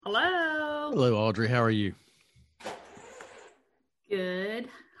Hello. Hello, Audrey. How are you? Good.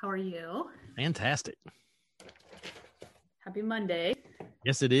 How are you? Fantastic. Happy Monday.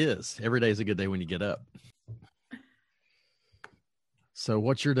 Yes, it is. Every day is a good day when you get up. So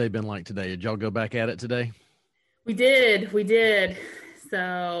what's your day been like today? Did y'all go back at it today? We did.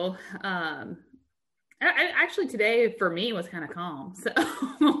 So, actually today for me was kind of calm.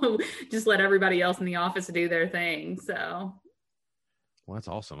 So just let everybody else in the office do their thing. So. Well, that's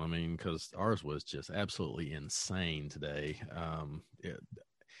awesome. I mean, because ours was just absolutely insane today.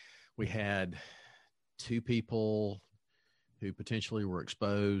 We had 2 people who potentially were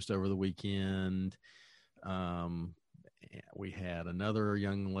exposed over the weekend. We had another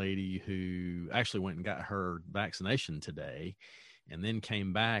young lady who actually went and got her vaccination today and then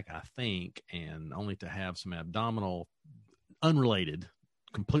came back, I think, and only to have some abdominal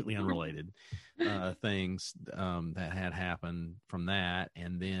completely unrelated things that had happened from that.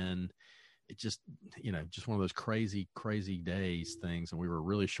 And then it just one of those crazy days things. And we were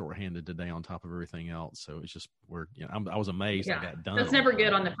really shorthanded today on top of everything else. So it's just, I was amazed I got done. That's never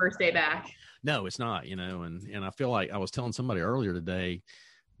good on the first day back. No, it's not, and I feel like I was telling somebody earlier today,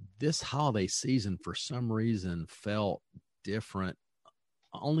 this holiday season for some reason felt different,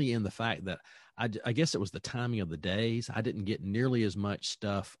 only in the fact that I guess it was the timing of the days. I didn't get nearly as much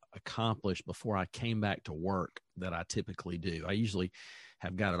stuff accomplished before I came back to work that I typically do. I usually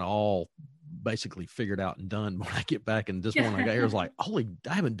have got it all basically figured out and done when I get back. And this morning I got here, I was like, holy,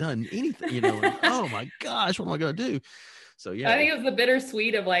 I haven't done anything, and, oh my gosh, what am I going to do? So, yeah. I think it was the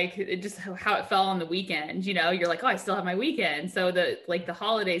bittersweet of just how it fell on the weekend. You're like, oh, I still have my weekend. So the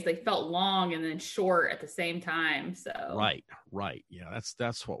holidays, they felt long and then short at the same time. So right. Yeah.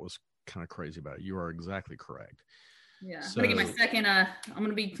 That's what was kind of crazy about it. You are exactly correct. Yeah. So, I'm going to get my second, I'm going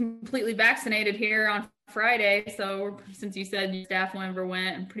to be completely vaccinated here on Friday. So since you said your staff member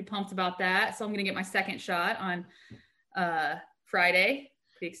went, I'm pretty pumped about that. So I'm going to get my second shot on Friday.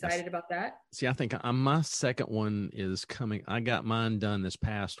 Pretty excited about that. See, I think my second one is coming. I got mine done this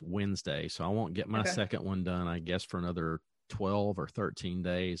past Wednesday, so I won't get my second one done, I guess, for another 12 or 13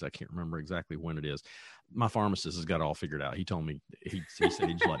 days. I can't remember exactly when it is. My pharmacist has got it all figured out. He told me, he said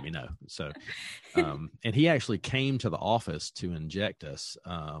he'd just let me know. So, and he actually came to the office to inject us,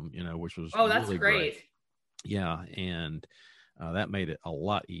 which was that's really great. Yeah. And that made it a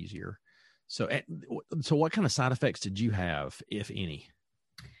lot easier. So what kind of side effects did you have, if any?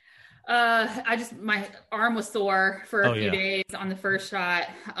 My arm was sore for a few days on the first shot.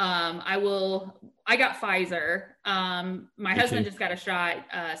 I got Pfizer. My husband just got a shot,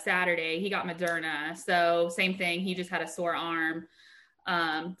 Saturday. He got Moderna. So same thing. He just had a sore arm.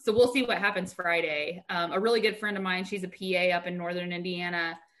 So we'll see what happens Friday. A really good friend of mine, she's a PA up in Northern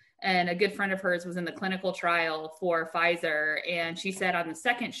Indiana, and a good friend of hers was in the clinical trial for Pfizer. And she said on the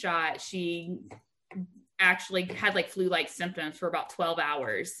second shot, she actually had flu-like symptoms for about 12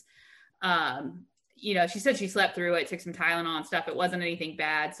 hours. She said she slept through it, took some Tylenol and stuff. It wasn't anything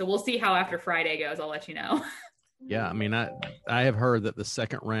bad. So we'll see how after Friday goes. I'll let you know. Yeah. I mean, I have heard that the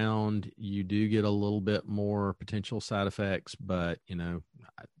second round, you do get a little bit more potential side effects, but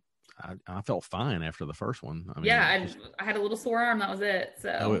I felt fine after the first one. I mean, I had a little sore arm. That was it.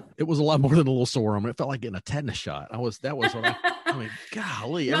 So it was a lot more than a little sore arm. It felt like getting a tetanus shot. That was what I mean,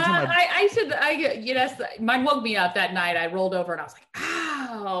 golly. Mine woke me up that night. I rolled over and I was like,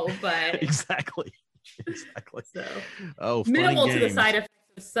 ow, but exactly. So, minimal to the side effects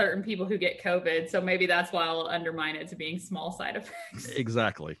of certain people who get COVID. So maybe that's why I'll undermine it to being small side effects.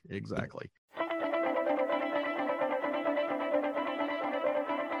 Exactly.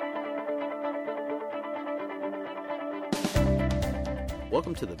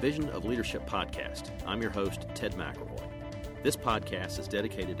 Welcome to the Vision of Leadership podcast. I'm your host, Ted McElroy. This podcast is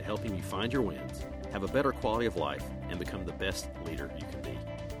dedicated to helping you find your wins, have a better quality of life, and become the best leader you can be.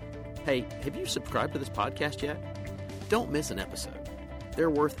 Hey, have you subscribed to this podcast yet? Don't miss an episode.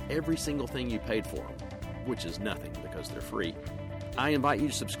 They're worth every single thing you paid for them, which is nothing because they're free. I invite you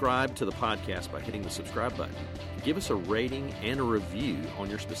to subscribe to the podcast by hitting the subscribe button. Give us a rating and a review on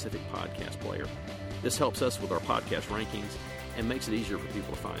your specific podcast player. This helps us with our podcast rankings and makes it easier for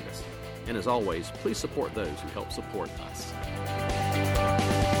people to find us. And as always, please support those who help support us.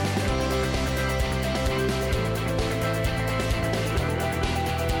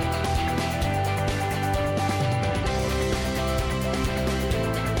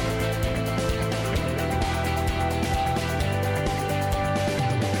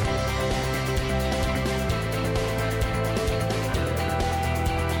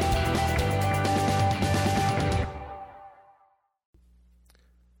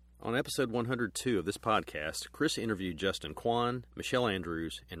 episode 102 of this podcast, Chris interviewed Justin Kwan, Michelle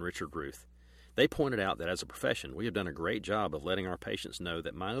Andrews, and Richard Ruth. They pointed out that as a profession, we have done a great job of letting our patients know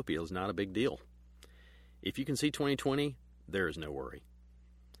that myopia is not a big deal. If you can see 20/20, there is no worry.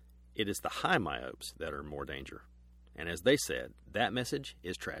 It is the high myopes that are in more danger. And as they said, that message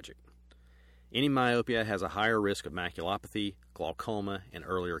is tragic. Any myopia has a higher risk of maculopathy, glaucoma, and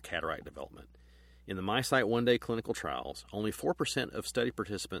earlier cataract development. In the MiSight one-day clinical trials, only 4% of study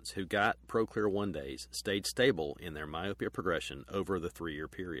participants who got ProClear one-days stayed stable in their myopia progression over the 3-year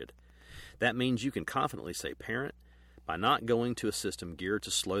period. That means you can confidently say, parent, by not going to a system geared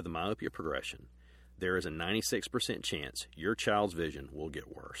to slow the myopia progression, there is a 96% chance your child's vision will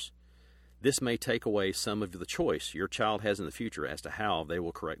get worse. This may take away some of the choice your child has in the future as to how they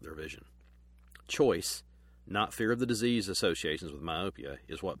will correct their vision. Choice, not fear of the disease associations with myopia,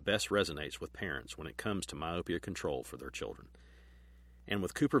 is what best resonates with parents when it comes to myopia control for their children. And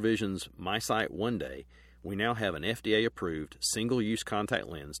with CooperVision's MiSight One Day, we now have an FDA-approved single-use contact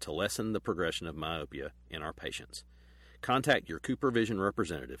lens to lessen the progression of myopia in our patients. Contact your CooperVision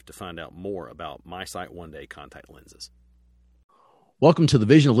representative to find out more about MiSight One Day contact lenses. Welcome to the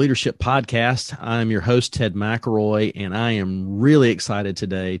Vision of Leadership podcast. I'm your host, Ted McElroy, and I am really excited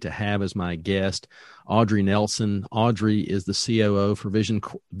today to have as my guest Audrey Nelson. Audrey is the COO for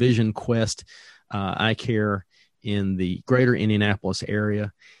Vision Quest Eye Care in the greater Indianapolis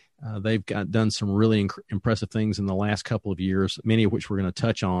area. They've done some really impressive things in the last couple of years, many of which we're going to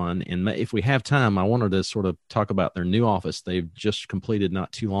touch on. And if we have time, I wanted to sort of talk about their new office they've just completed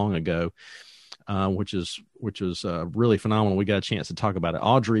not too long ago, which is really phenomenal. We got a chance to talk about it.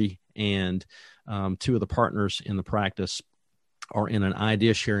 Audrey and two of the partners in the practice are in an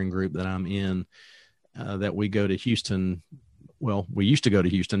idea sharing group that I'm in, that we go to Houston. Well, we used to go to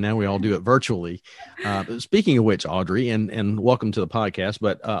Houston. Now we all do it virtually. Speaking of which, Audrey, and welcome to the podcast.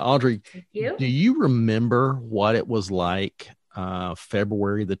 But Audrey, do you remember what it was like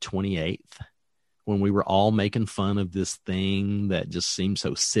February the 28th when we were all making fun of this thing that just seemed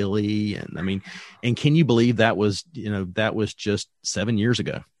so silly? And can you believe that was just 7 years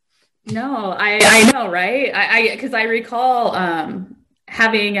ago? No, I know, right? Because I recall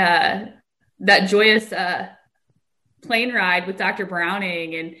having that joyous plane ride with Dr.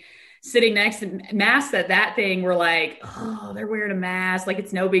 Browning and sitting next to masks that thing were like, oh, they're wearing a mask. Like,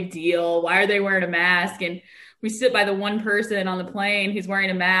 it's no big deal. Why are they wearing a mask? And we sit by the one person on the plane who's wearing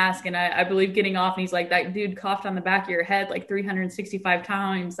a mask. And I believe getting off, and he's like, that dude coughed on the back of your head like 365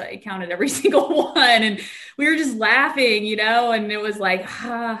 times. I counted every single one. And we were just laughing, and it was like,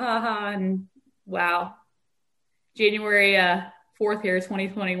 ha, ha, ha. And wow. January 4th here,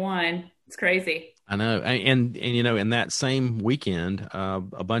 2021. It's crazy. I know. And in that same weekend, a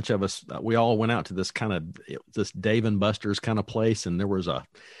bunch of us, we all went out to this Dave and Buster's kind of place. And there was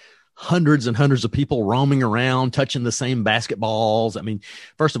hundreds and hundreds of people roaming around, touching the same basketballs. I mean,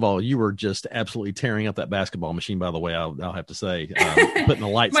 first of all, you were just absolutely tearing up that basketball machine, by the way, I'll have to say, putting the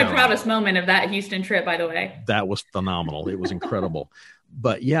lights My out. proudest moment of that Houston trip, by the way. That was phenomenal. It was incredible.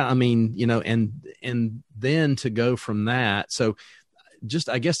 But yeah, I mean, and then to go from that. So just,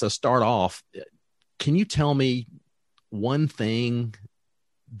 I guess to start off, can you tell me one thing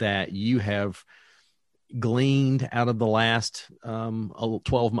that you have gleaned out of the last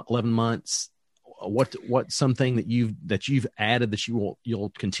 12, 11 months? What something that you've added that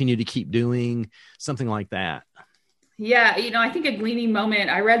you'll continue to keep doing, something like that? Yeah, I think a gleaning moment,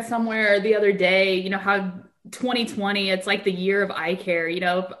 I read somewhere the other day, how 2020, it's like the year of eye care.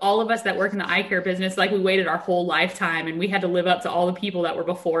 All of us that work in the eye care business, like we waited our whole lifetime and we had to live up to all the people that were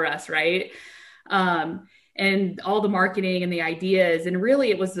before us, right? And all the marketing and the ideas. And really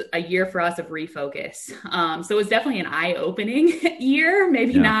it was a year for us of refocus. So it was definitely an eye-opening year,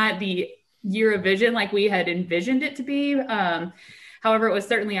 maybe not the year of vision like we had envisioned it to be. However, it was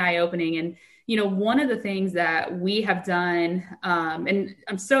certainly eye-opening. And, one of the things that we have done, and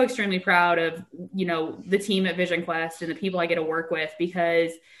I'm so extremely proud of, the team at Vision Quest and the people I get to work with,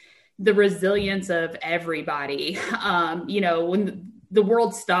 because the resilience of everybody, when the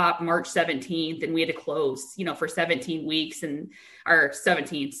world stopped March 17th and we had to close, for 7 weeks. And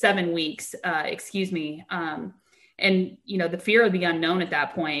the fear of the unknown at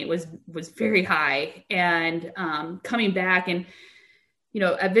that point was very high. And coming back and,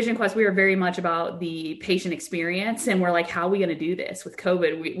 at Vision Quest, we are very much about the patient experience. And we're like, how are we going to do this with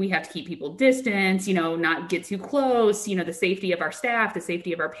COVID? We have to keep people distance, not get too close, the safety of our staff, the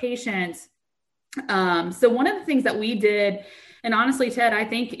safety of our patients. So one of the things that we did And honestly, Ted, I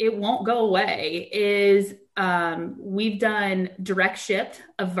think it won't go away. We've done direct ship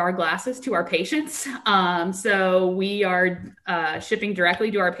of our glasses to our patients. So we are shipping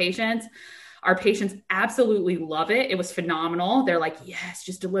directly to our patients. Our patients absolutely love it. It was phenomenal. They're like, yes,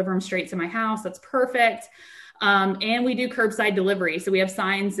 just deliver them straight to my house. That's perfect. And we do curbside delivery. So we have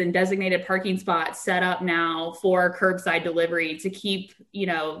signs and designated parking spots set up now for curbside delivery to keep,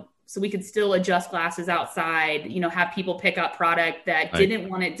 so we could still adjust glasses outside, have people pick up product that didn't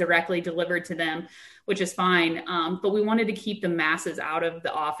want it directly delivered to them, which is fine. But we wanted to keep the masses out of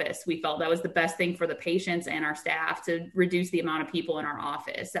the office. We felt that was the best thing for the patients and our staff, to reduce the amount of people in our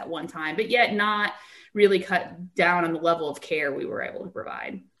office at one time, but yet not really cut down on the level of care we were able to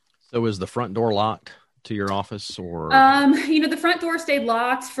provide. So is the front door locked to your office, or? The front door stayed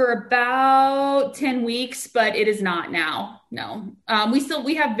locked for about 10 weeks, but it is not now. No.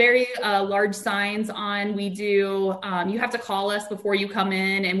 We have very large signs on. We do, you have to call us before you come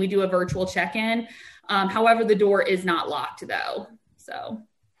in, and we do a virtual check-in. However, the door is not locked though. So.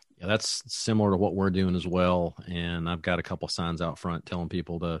 Yeah, that's similar to what we're doing as well. And I've got a couple of signs out front telling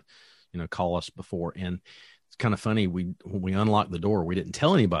people to, call us before. And it's kind of funny. When we unlocked the door, we didn't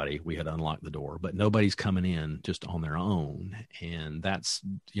tell anybody we had unlocked the door, but nobody's coming in just on their own. And that's,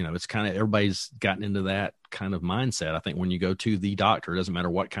 it's kind of, everybody's gotten into that kind of mindset. I think when you go to the doctor, it doesn't matter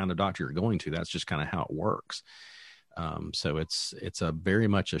what kind of doctor you're going to, that's just kind of how it works. So it's a very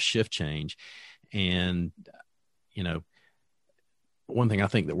much a shift change. And, one thing I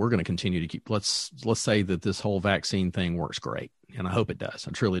think that we're going to continue to keep, let's say that this whole vaccine thing works great. And I hope it does.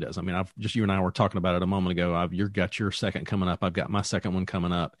 It truly does. I mean, you and I were talking about it a moment ago. You've got your second coming up. I've got my second one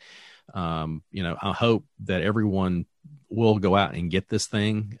coming up. I hope that everyone will go out and get this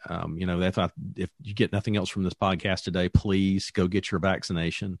thing. If you get nothing else from this podcast today, please go get your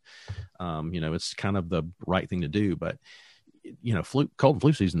vaccination. It's kind of the right thing to do, but cold and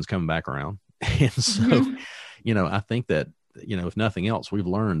flu season is coming back around. And so, I think that, if nothing else, we've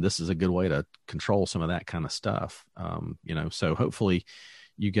learned this is a good way to control some of that kind of stuff. So hopefully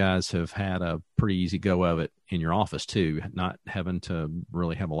you guys have had a pretty easy go of it in your office too, not having to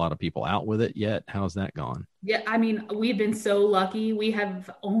really have a lot of people out with it yet. How's that gone? Yeah. I mean, we've been so lucky. We have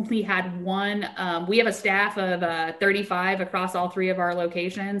only had one, we have a staff of 35 across all three of our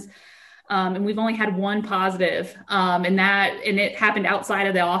locations. And we've only had one positive, and it happened outside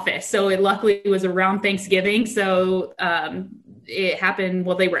of the office. So it luckily was around Thanksgiving. So, it happened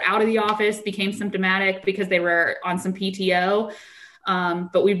while they were out of the office, became symptomatic because they were on some PTO.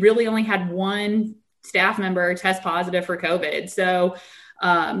 But we really only had one staff member test positive for COVID. So,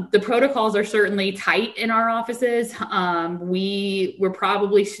 the protocols are certainly tight in our offices. We've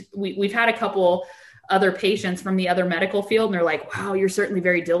had a couple other patients from the other medical field, and they're like, wow, you're certainly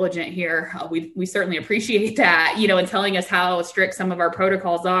very diligent here. We certainly appreciate that, and telling us how strict some of our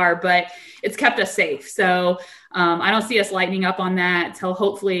protocols are, but it's kept us safe. So I don't see us lightening up on that till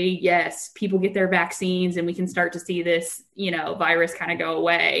hopefully, yes, people get their vaccines and we can start to see this, virus kind of go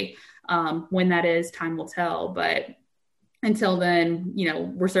away. When that is, time will tell. But until then,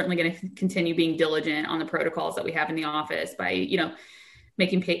 we're certainly going to continue being diligent on the protocols that we have in the office by,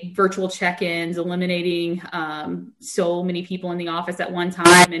 making virtual check-ins, eliminating so many people in the office at one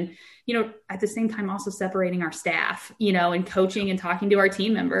time. And, at the same time, also separating our staff, and coaching and talking to our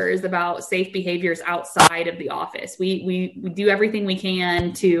team members about safe behaviors outside of the office. We do everything we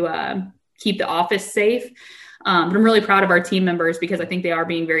can to keep the office safe. But I'm really proud of our team members because I think they are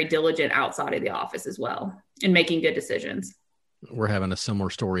being very diligent outside of the office as well and making good decisions. We're having a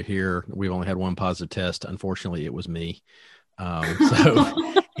similar story here. We've only had one positive test. Unfortunately, it was me. And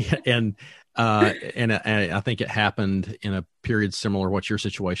I think it happened in a period similar to what your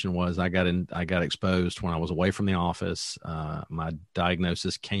situation was. I got exposed when I was away from the office. My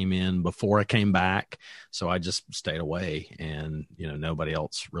diagnosis came in before I came back. So I just stayed away and, nobody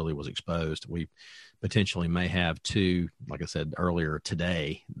else really was exposed. We potentially may have two, like I said earlier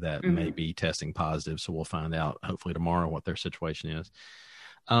today, that may be testing positive. So we'll find out hopefully tomorrow what their situation is.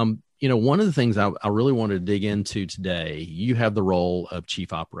 One of the things I really wanted to dig into today, you have the role of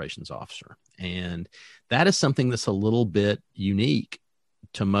Chief Operations Officer, and that is something that's a little bit unique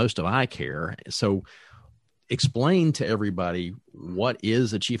to most of eye care. So explain to everybody, what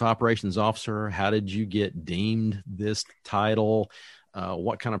is a Chief Operations Officer? How did you get deemed this title?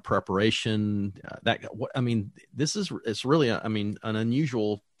 What kind of preparation it's really, an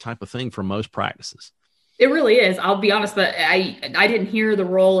unusual type of thing for most practices. It really is. I'll be honest, but I didn't hear the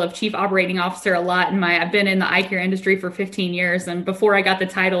role of Chief Operating Officer a lot I've been in the eye care industry for 15 years. And before I got the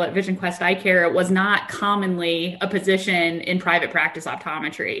title at Vision Quest Eye Care, it was not commonly a position in private practice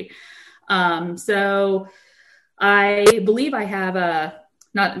optometry. I believe I have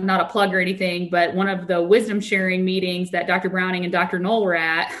not a plug or anything, but one of the wisdom sharing meetings that Dr. Browning and Dr. Knoll were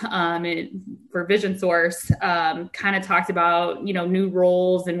at for Vision Source kind of talked about, new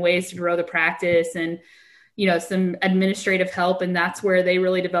roles and ways to grow the practice and, some administrative help. And that's where they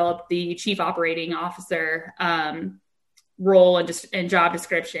really developed the chief operating officer role and job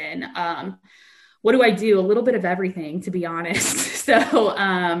description. What do I do? A little bit of everything, to be honest. So,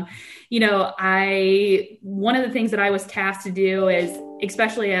 one of the things that I was tasked to do is,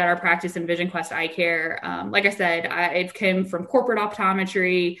 especially at our practice in VisionQuest Eye Care, like I said, I've come from corporate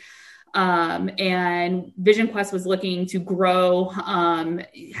optometry, and VisionQuest was looking to grow,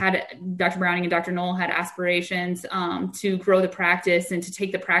 had Dr. Browning and Dr. Knoll had aspirations to grow the practice and to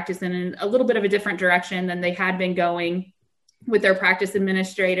take the practice in a little bit of a different direction than they had been going with their practice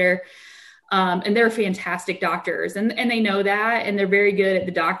administrator. And they're fantastic doctors and they know that, and they're very good at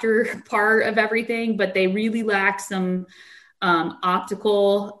the doctor part of everything, but they really lack some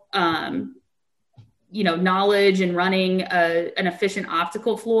optical, knowledge and running an efficient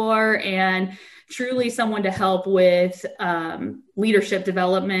optical floor, and truly someone to help with leadership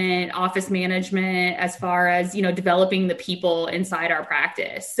development, office management, as far as, developing the people inside our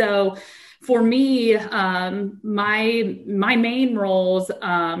practice. So for me, my main roles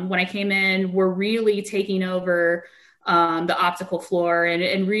when I came in were really taking over the optical floor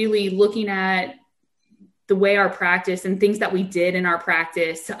and really looking at the way our practice and things that we did in our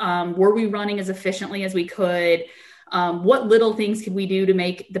practice. Were we running as efficiently as we could? What little things could we do to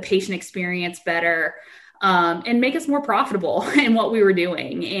make the patient experience better and make us more profitable in what we were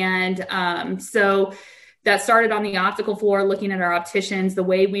doing? And so that started on the optical floor, looking at our opticians, the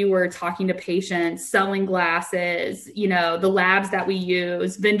way we were talking to patients, selling glasses, the labs that we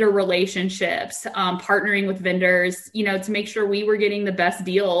use, vendor relationships, partnering with vendors, to make sure we were getting the best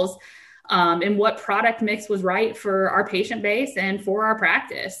deals and what product mix was right for our patient base and for our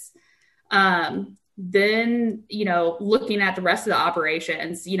practice. Then, looking at the rest of the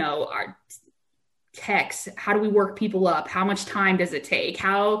operations, our techs, how do we work people up? How much time does it take?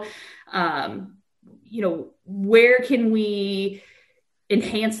 How, where can we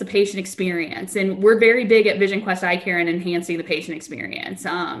enhance the patient experience? And we're very big at VisionQuest Eye Care and enhancing the patient experience.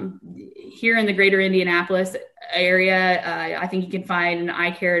 Here in the greater Indianapolis area, I think you can find an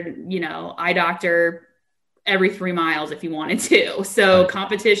eye care, eye doctor every 3 miles if you wanted to. So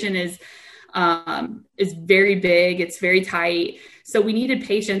competition is very big. It's very tight. So we needed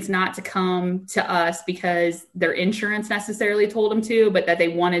patients not to come to us because their insurance necessarily told them to, but that they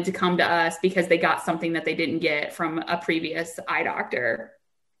wanted to come to us because they got something that they didn't get from a previous eye doctor.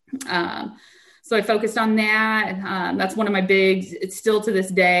 So I focused on that. That's one of my it's still to this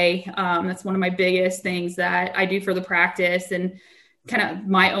day. That's one of my biggest things that I do for the practice and kind of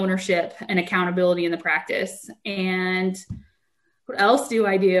my ownership and accountability in the practice. And what else do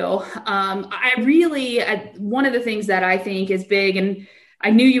I do? One of the things that I think is big, and I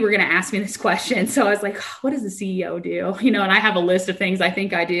knew you were going to ask me this question. So I was like, what does the CEO do? And I have a list of things I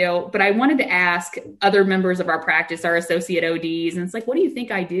think I do, but I wanted to ask other members of our practice, our associate ODs. And it's like, what do you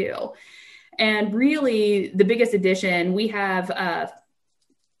think I do? And really the biggest addition, we have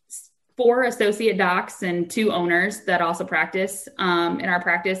 4 associate docs and 2 owners that also practice in our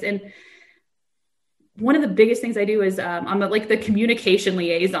practice. And one of the biggest things I do is I'm like the communication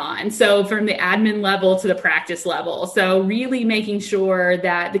liaison. So from the admin level to the practice level. So really making sure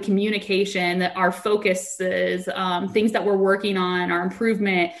that the communication, that our focuses, things that we're working on, our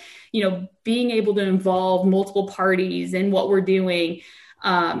improvement, being able to involve multiple parties in what we're doing.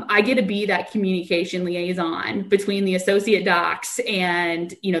 I get to be that communication liaison between the associate docs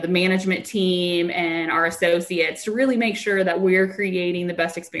and, the management team and our associates to really make sure that we're creating the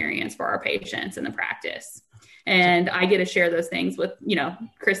best experience for our patients in the practice. And I get to share those things with,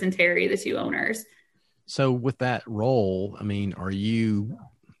 Chris and Terry, the 2 owners. So with that role, are you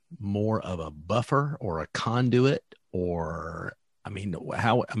more of a buffer or a conduit or,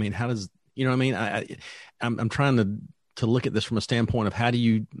 how does, I'm trying to look at this from a standpoint of how do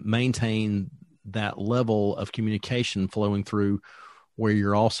you maintain that level of communication flowing through where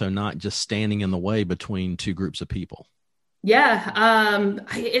you're also not just standing in the way between 2 groups of people? Yeah.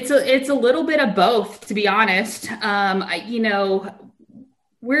 It's a little bit of both, to be honest.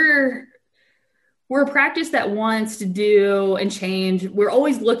 We're a practice that wants to do and change. We're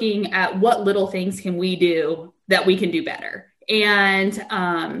always looking at what little things can we do that we can do better.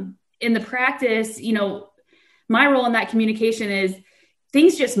 And in the practice, my role in that communication is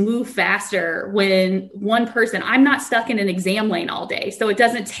things just move faster when one person, I'm not stuck in an exam lane all day. So it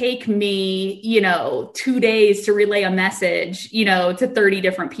doesn't take me, 2 days to relay a message, to 30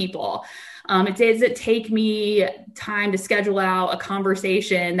 different people. It doesn't take me time to schedule out a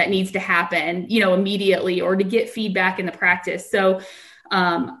conversation that needs to happen, immediately, or to get feedback in the practice. So,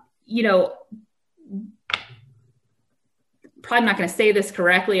 probably not going to say this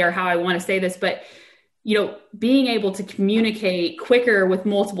correctly or how I want to say this, but being able to communicate quicker with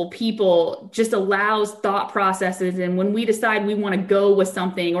multiple people just allows thought processes. And when we decide we want to go with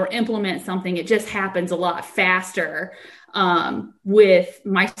something or implement something, it just happens a lot faster, with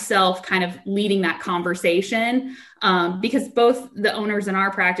myself kind of leading that conversation, because both the owners in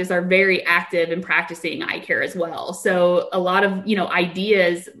our practice are very active in practicing eye care as well. So a lot of,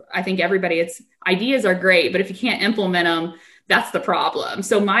 ideas, I think ideas are great, but if you can't implement them, that's the problem.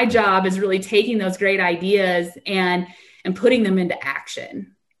 So my job is really taking those great ideas and putting them into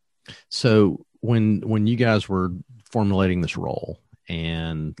action. So when you guys were formulating this role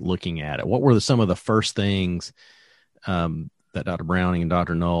and looking at it, what were some of the first things that Dr. Browning and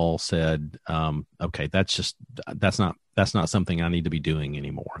Dr. Null said, okay, that's not something I need to be doing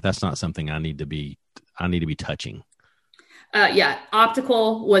anymore. That's not something I need to be touching.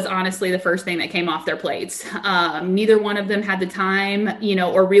 Optical was honestly the first thing that came off their plates. Neither one of them had the time,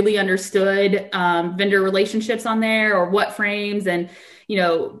 or really understood vendor relationships on there, or what frames, and,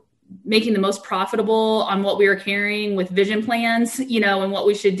 making the most profitable on what we were carrying with vision plans, and what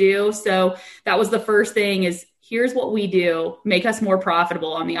we should do. So that was the first thing is, here's what we do, make us more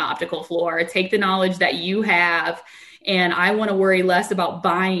profitable on the optical floor. Take the knowledge that you have, and I want to worry less about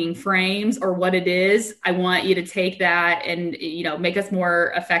buying frames or what it is. I want you to take that and, make us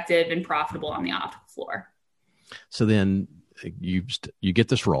more effective and profitable on the optical floor. So then you get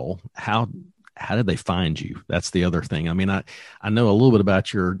this role. How did they find you? That's the other thing. I mean, I know a little bit about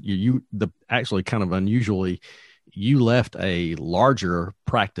actually kind of unusually, you left a larger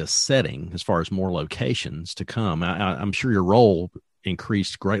practice setting as far as more locations to come. I'm sure your role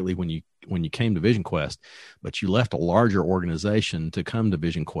increased greatly when you came to VisionQuest, but you left a larger organization to come to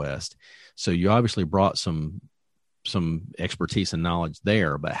VisionQuest. So you obviously brought some expertise and knowledge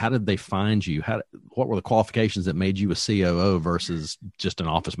there, but how did they find you? What were the qualifications that made you a COO versus just an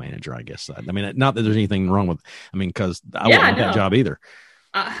office manager, I guess? I mean, not that there's anything wrong with, because I wouldn't want that job either.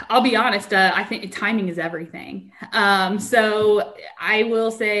 I'll be honest. I think timing is everything. So I will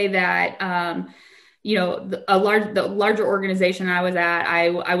say that, the larger organization I was at,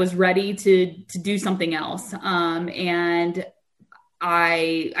 I was ready to do something else. And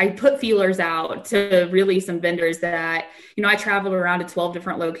I put feelers out to really some vendors that, I traveled around to 12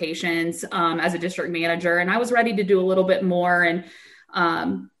 different locations, as a district manager, and I was ready to do a little bit more. And,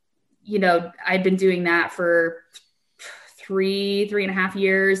 I'd been doing that for 3.5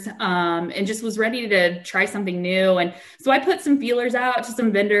 years, and just was ready to try something new. And so I put some feelers out to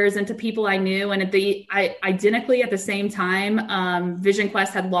some vendors and to people I knew. And identically at the same time, VisionQuest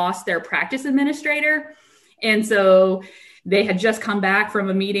had lost their practice administrator. And so they had just come back from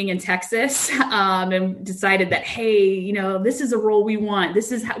a meeting in Texas, and decided that, hey, this is a role we want.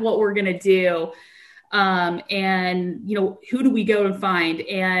 This is what we're going to do. And, who do we go and find?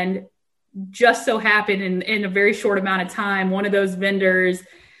 And just so happened in a very short amount of time, one of those vendors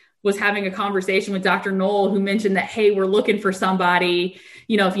was having a conversation with Dr. Knoll, who mentioned that, hey, we're looking for somebody,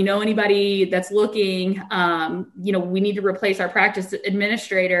 if you know anybody that's looking, we need to replace our practice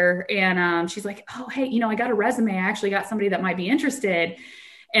administrator. And she's like, oh, hey, I got a resume. I actually got somebody that might be interested.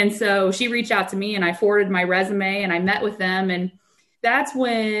 And so she reached out to me, and I forwarded my resume, and I met with them. And that's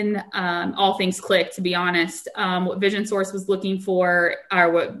when all things clicked, to be honest. What VisionSource was looking for,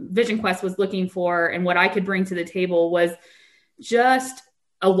 or what VisionQuest was looking for, and what I could bring to the table was just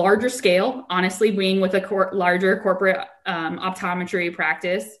a larger scale, honestly, being with a larger corporate optometry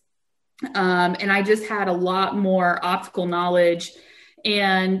practice. And I just had a lot more optical knowledge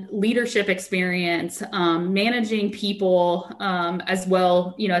and leadership experience, managing people as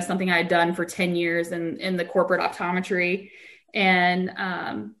well, as something I had done for 10 years in the corporate optometry. And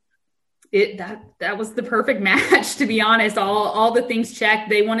that was the perfect match, to be honest. All the things checked.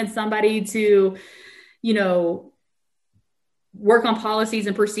 They wanted somebody to, work on policies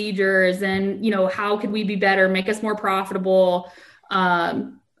and procedures, and, how could we be better, make us more profitable.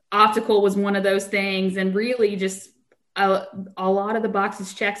 Optical was one of those things, and really just a lot of the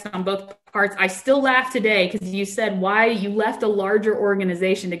boxes checked on both parts. I still laugh today because you said why you left a larger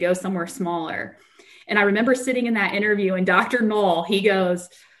organization to go somewhere smaller. And I remember sitting in that interview, and Dr. Knoll, he goes,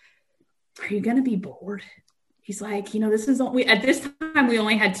 are you going to be bored? He's like, this is at this time, we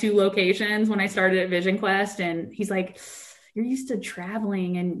only had 2 locations when I started at VisionQuest. And he's like, you're used to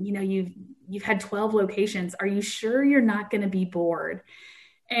traveling, and, you've had 12 locations. Are you sure you're not going to be bored?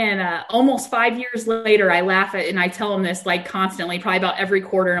 And almost 5 years later, I laugh at and I tell him this like constantly, probably about every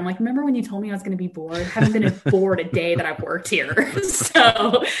quarter. And I'm like, remember when you told me I was going to be bored? I haven't been bored a day that I've worked here.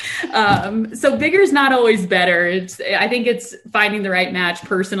 So bigger is not always better. I think it's finding the right match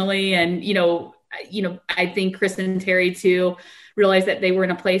personally. And, I think Chris and Terry too realized that they were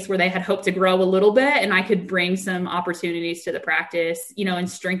in a place where they had hoped to grow a little bit, and I could bring some opportunities to the practice, and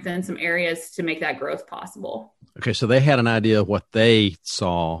strengthen some areas to make that growth possible. Okay. So they had an idea of what they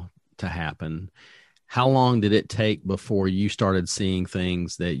saw to happen. How long did it take before you started seeing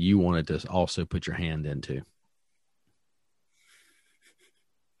things that you wanted to also put your hand into?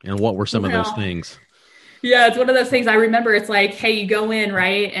 And what were some of those things? Yeah, it's one of those things. I remember it's like, hey, you go in,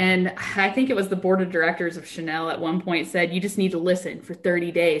 right? And I think it was the board of directors of Chanel at one point said, you just need to listen for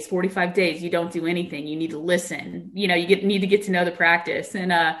 30 days, 45 days. You don't do anything. You need to listen. You need to get to know the practice.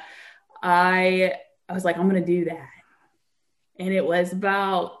 And I was like, I'm going to do that. And it was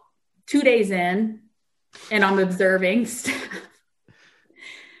about 2 days in, and I'm observing stuff.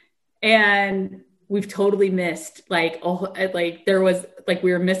 And we've totally missed there was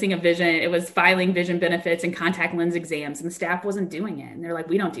we were missing a vision. It was filing vision benefits and contact lens exams, and the staff wasn't doing it. And they're like,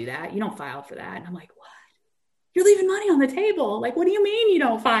 we don't do that. You don't file for that. And I'm like, what? You're leaving money on the table. Like, what do you mean you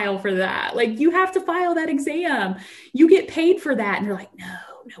don't file for that? Like, you have to file that exam. You get paid for that. And they're like,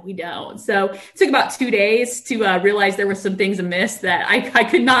 no, we don't. So it took about 2 days to realize there were some things amiss that I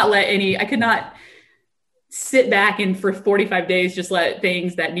could not sit back and for 45 days, just let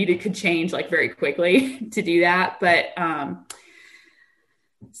things that could change like very quickly to do that. But,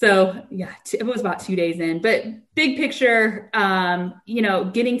 it was about 2 days in, but big picture,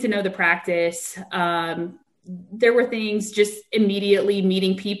 getting to know the practice, there were things just immediately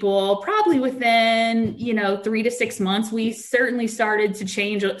meeting people probably within, 3 to 6 months. We certainly started to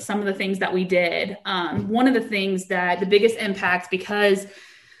change some of the things that we did. One of the things that the biggest impact, because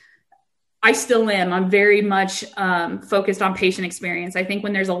I still am. I'm very much focused on patient experience. I think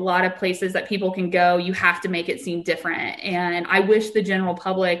when there's a lot of places that people can go, you have to make it seem different. And I wish the general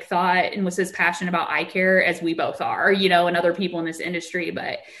public thought and was as passionate about eye care as we both are, and other people in this industry.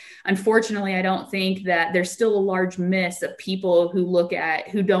 But unfortunately, I don't think that there's still a large miss of people who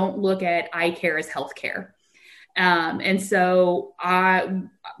don't look at eye care as healthcare. And so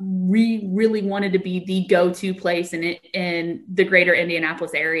we really wanted to be the go-to place in the greater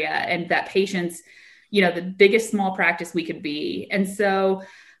Indianapolis area, and that patients, the biggest small practice we could be. And so,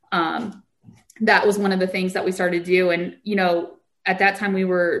 that was one of the things that we started to do. And, at that time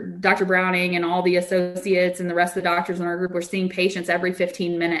Dr. Browning and all the associates and the rest of the doctors in our group were seeing patients every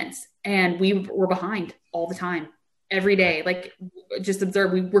 15 minutes, and we were behind all the time, every day. Like, just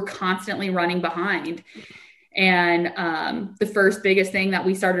observe, we were constantly running behind. And the first biggest thing that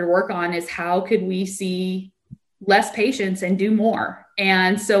we started to work on is how could we see less patients and do more?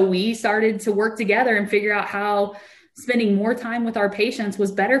 And so we started to work together and figure out how spending more time with our patients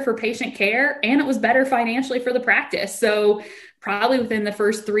was better for patient care, and it was better financially for the practice. So probably within the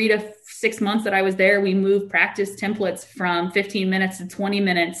first 3 to 6 months that I was there, we moved practice templates from 15 minutes to 20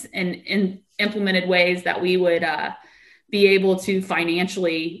 minutes and implemented ways that we would be able to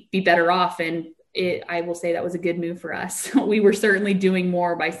financially be better off. And I will say that was a good move for us. We were certainly doing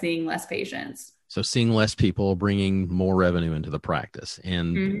more by seeing less patients. So seeing less people, bringing more revenue into the practice.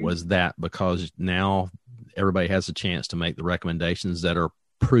 And was that because now everybody has a chance to make the recommendations that are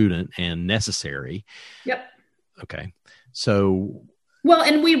prudent and necessary? Yep. Okay. So, well,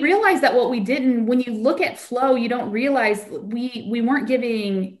 and we realized that when you look at flow, you don't realize we weren't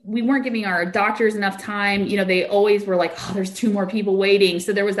giving our doctors enough time. They always were like, oh, there's 2 more people waiting.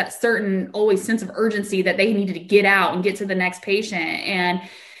 So there was that certain always sense of urgency that they needed to get out and get to the next patient. And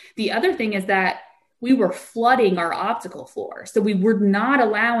the other thing is that we were flooding our optical floor. So we were not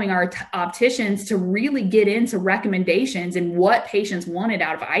allowing our opticians to really get into recommendations and what patients wanted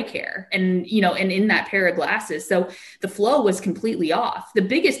out of eye care and, and in that pair of glasses. So the flow was completely off. The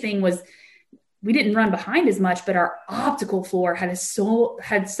biggest thing was we didn't run behind as much, but our optical floor had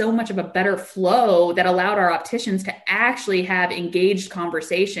so much of a better flow that allowed our opticians to actually have engaged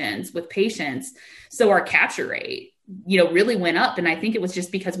conversations with patients. So our capture rate, really went up. And I think it was just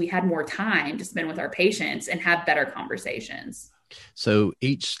because we had more time to spend with our patients and have better conversations. So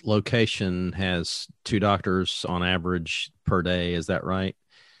each location has 2 doctors on average per day. Is that right?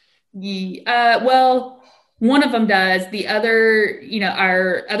 Well, one of them does. The other,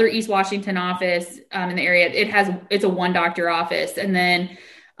 our other East Washington office in the area, it's a 1 doctor office. And then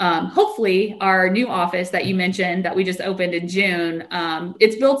hopefully our new office that you mentioned that we just opened in June,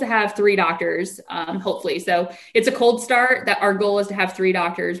 it's built to have 3 doctors, hopefully. So it's a cold start that our goal is to have 3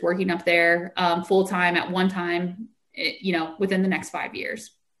 doctors working up there full time at one time, within the next 5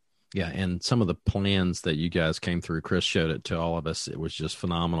 years. Yeah, and some of the plans that you guys came through, Chris showed it to all of us. It was just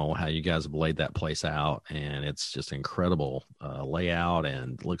phenomenal how you guys have laid that place out, and it's just incredible layout,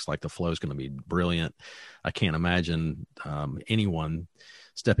 and looks like the flow is going to be brilliant. I can't imagine anyone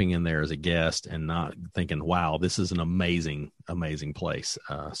stepping in there as a guest and not thinking, "Wow, this is an amazing, amazing place."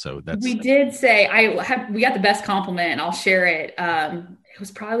 So we did say we got the best compliment, and I'll share it. It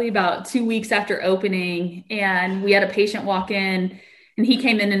was probably about 2 weeks after opening, and we had a patient walk in. And he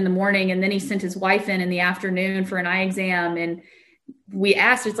came in the morning, and then he sent his wife in the afternoon for an eye exam. And we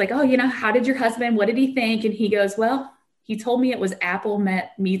asked, it's like, oh, how did your husband, what did he think? And he goes, well, he told me it was Apple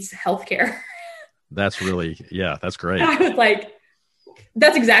meets healthcare. That's that's great. I was like,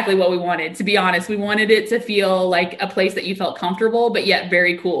 that's exactly what we wanted, to be honest. We wanted it to feel like a place that you felt comfortable, but yet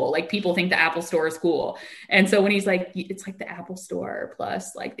very cool. Like, people think the Apple store is cool. And so when he's like, it's like the Apple store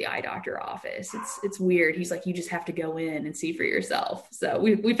plus like the eye doctor office, it's weird. He's like, you just have to go in and see for yourself. So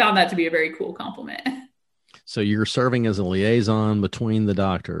we found that to be a very cool compliment. So you're serving as a liaison between the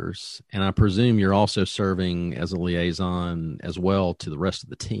doctors, and I presume you're also serving as a liaison as well to the rest of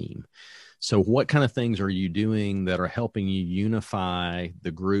the team. So what kind of things are you doing that are helping you unify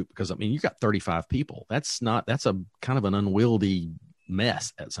the group? Because I mean, you've got 35 people. That's a kind of an unwieldy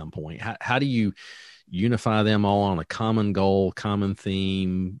mess at some point. How do you unify them all on a common goal, common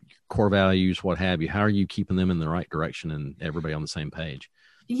theme, core values, what have you? How are you keeping them in the right direction and everybody on the same page?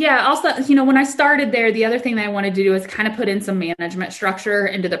 Yeah. Also, when I started there, the other thing that I wanted to do is kind of put in some management structure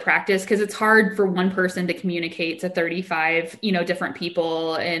into the practice, because it's hard for one person to communicate to 35, different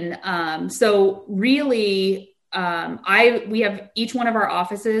people. And so really, we have, each one of our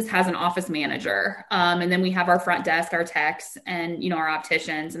offices has an office manager. And then we have our front desk, our techs, and, our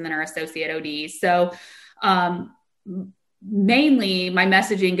opticians, and then our associate ODs. So, mainly my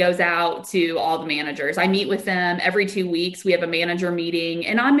messaging goes out to all the managers. I meet with them every 2 weeks. We have a manager meeting,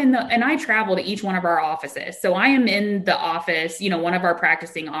 and I travel to each one of our offices. So I am in the office, one of our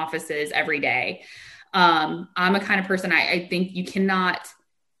practicing offices every day. I'm a kind of person, I think you cannot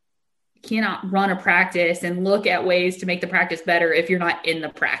run a practice and look at ways to make the practice better if you're not in the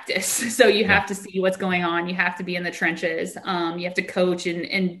practice. So you have to see what's going on. You have to be in the trenches. You have to coach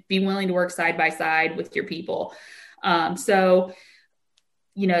and be willing to work side by side with your people. So,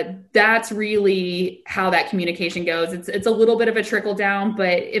 that's really how that communication goes. It's a little bit of a trickle down,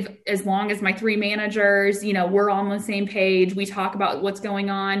 but as long as my 3 managers, we're on the same page, we talk about what's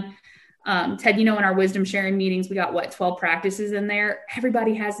going on. Ted, in our wisdom sharing meetings, we got 12 practices in there.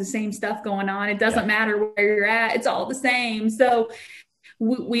 Everybody has the same stuff going on. It doesn't matter where you're at. It's all the same. So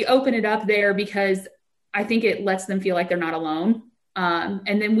we open it up there because I think it lets them feel like they're not alone.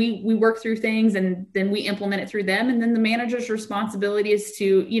 And then we work through things, and then we implement it through them. And then the manager's responsibility is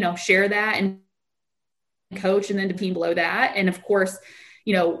to, share that and coach, and then the team below that. And of course,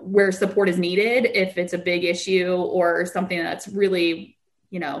 where support is needed, if it's a big issue or something that's really,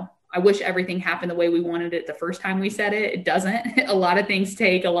 I wish everything happened the way we wanted it the first time we said it. It doesn't. A lot of things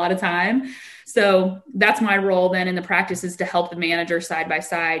take a lot of time. So that's my role then in the practice, is to help the manager side by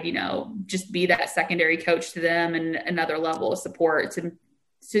side, just be that secondary coach to them and another level of support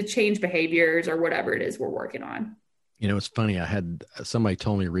to change behaviors or whatever it is we're working on. It's funny. I had somebody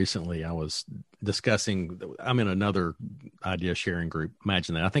told me recently, I was discussing, I'm in another idea sharing group.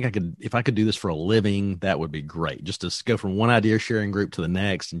 Imagine that. I think if I could do this for a living, that would be great. Just to go from one idea sharing group to the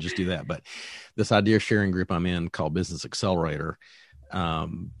next and just do that. But this idea sharing group I'm in, called Business Accelerator,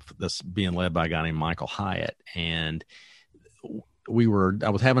 that's being led by a guy named Michael Hyatt. And I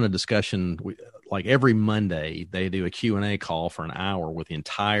was having a discussion, like every Monday, they do a Q&A call for an hour with the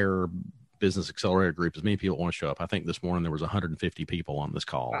entire Business Accelerator group, as many people want to show up. I think this morning there was 150 people on this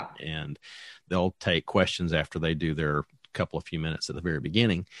call. Wow. And they'll take questions after they do their few minutes at the very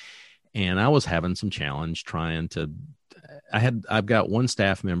beginning. And I was having some challenge I've got one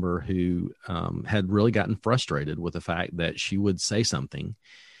staff member who had really gotten frustrated with the fact that she would say something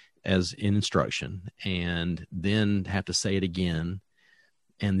as in instruction and then have to say it again,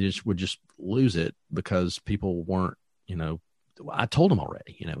 and would just lose it because people weren't, I told them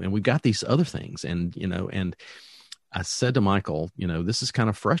already, and we've got these other things. And, and I said to Michael, this is kind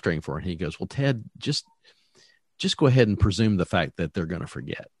of frustrating for her. And he goes, well, Ted, just go ahead and presume the fact that they're going to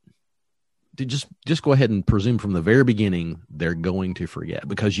forget. Just go ahead and presume from the very beginning they're going to forget,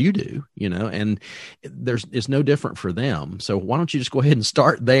 because you do, and it's no different for them. So why don't you just go ahead and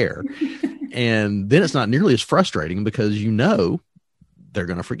start there? And then it's not nearly as frustrating because they're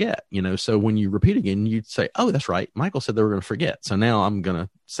going to forget, so when you repeat again, you'd say, oh, that's right, Michael said they were going to forget, so now I'm going to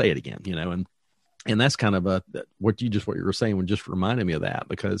say it again, and that's kind of what you were saying just reminded me of that,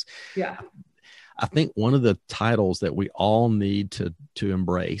 because I think one of the titles that we all need to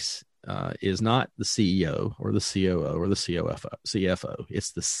embrace is not the CEO or the COO or the CFO.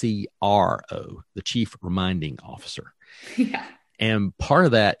 It's the CRO, the Chief Reminding Officer. Yeah. And part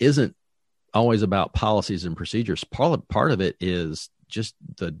of that isn't always about policies and procedures. Part of it is just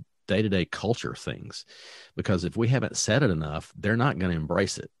the day-to-day culture things, because if we haven't said it enough, they're not going to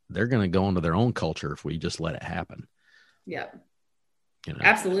embrace it. They're going to go into their own culture if we just let it happen. Yeah,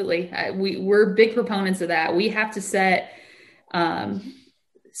 absolutely. We're big proponents of that. We have to set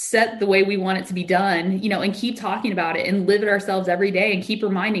the way we want it to be done, and keep talking about it and live it ourselves every day and keep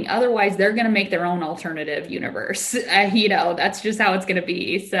reminding. Otherwise, they're going to make their own alternative universe. That's just how it's going to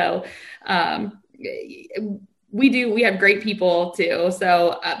be. So, we have great people too.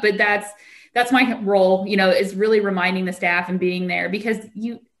 So, but that's my role, is really reminding the staff and being there, because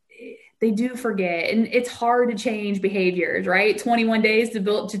they do forget, and it's hard to change behaviors, right? 21 days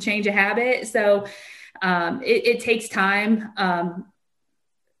to change a habit. So, it takes time.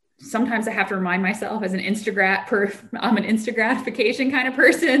 Sometimes I have to remind myself as I'm an instant gratification kind of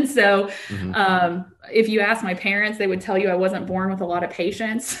person. So, if you ask my parents, they would tell you I wasn't born with a lot of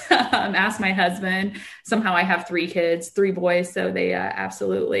patience. Ask my husband. Somehow I have 3 kids, 3 boys. So they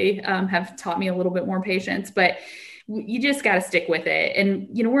absolutely have taught me a little bit more patience, but you just got to stick with it. And,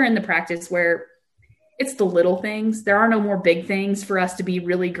 we're in the practice where it's the little things. There are no more big things for us to be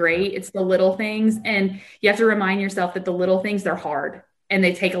really great. It's the little things. And you have to remind yourself that the little things, they're hard. And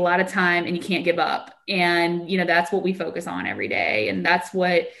they take a lot of time, and you can't give up. And, that's what we focus on every day. And that's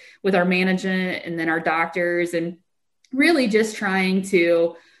what, with our management and then our doctors, and really just trying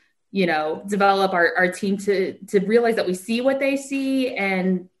to, develop our team to realize that we see what they see,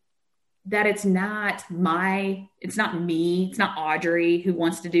 and that it's not me, it's not Audrey who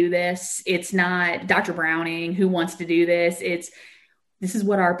wants to do this. It's not Dr. Browning who wants to do this. This is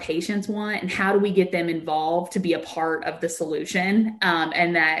what our patients want, and how do we get them involved to be a part of the solution,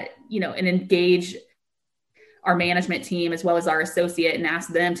 and that, and engage our management team as well as our associate, and ask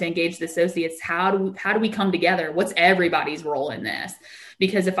them to engage the associates. How do we come together? What's everybody's role in this?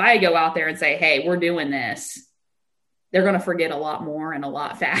 Because if I go out there and say, hey, we're doing this, they're going to forget a lot more and a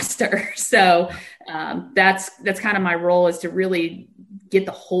lot faster. So that's kind of my role, is to really get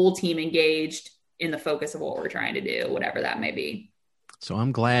the whole team engaged in the focus of what we're trying to do, whatever that may be. So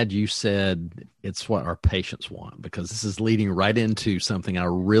I'm glad you said it's what our patients want, because this is leading right into something I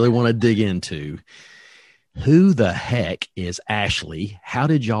really want to dig into. Who the heck is Ashley? How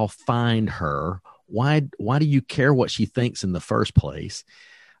did y'all find her? Why do you care what she thinks in the first place?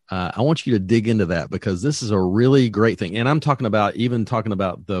 I want you to dig into that, because this is a really great thing. And I'm talking about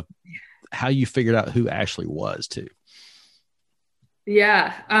how you figured out who Ashley was too.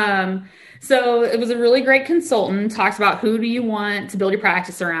 Yeah. So it was a really great consultant, talks about who do you want to build your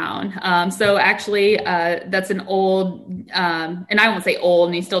practice around. So actually, that's an old, and I won't say old,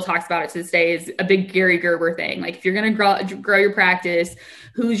 and he still talks about it to this day, is a big Gary Gerber thing. Like, if you're going to grow your practice,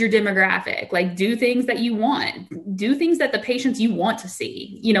 who's your demographic? Like, do things that you want, do things that the patients you want to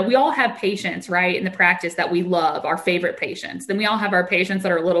see. We all have patients, right, in the practice that we love, our favorite patients. Then we all have our patients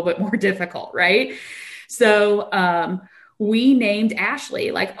that are a little bit more difficult, right? So, we named Ashley.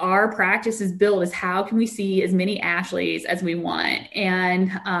 Like, our practice is built as, how can we see as many Ashleys as we want?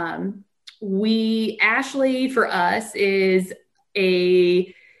 And Ashley for us is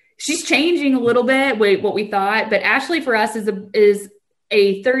she's changing a little bit what we thought, but Ashley for us is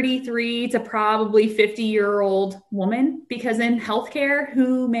a 33 to probably 50-year-old woman, because in healthcare,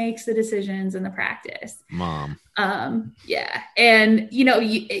 who makes the decisions in the practice? Mom. Yeah. And,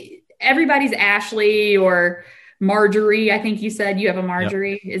 everybody's Ashley or Marjorie. I think you said you have a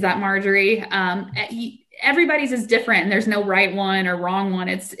Marjorie. Yep. Is that Marjorie? Everybody's is different, and there's no right one or wrong one.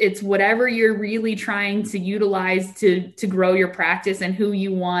 It's whatever you're really trying to utilize to grow your practice, and who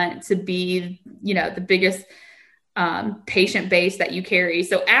you want to be, the biggest patient base that you carry.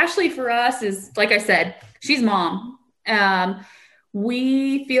 So Ashley for us is, like I said, she's mom.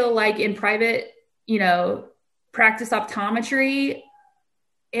 We feel like in private, practice optometry,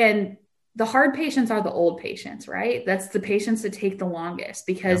 and the hard patients are the old patients, right? That's the patients that take the longest,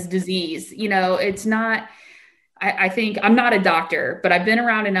 because disease, it's not, I think, I'm not a doctor, but I've been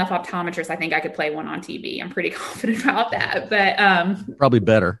around enough optometrists. I think I could play one on TV. I'm pretty confident about that, but probably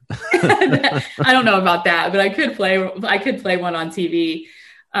better. I don't know about that, but I could play one on TV.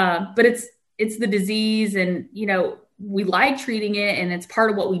 But it's the disease, and, we like treating it, and it's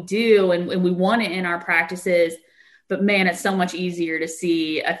part of what we do, and we want it in our practices. But man, it's so much easier to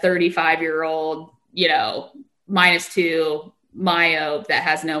see a 35-year-old, -2 myope that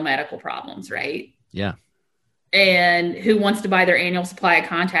has no medical problems, right? Yeah. and who wants to buy their annual supply of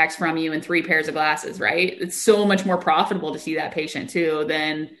contacts from you and 3 pairs of glasses, right? It's so much more profitable to see that patient too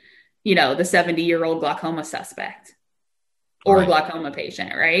than, the 70-year-old glaucoma suspect or glaucoma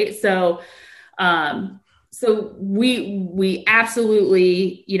patient, right? So, so we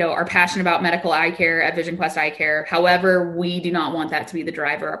absolutely, are passionate about medical eye care at Vision Quest Eye Care. However, we do not want that to be the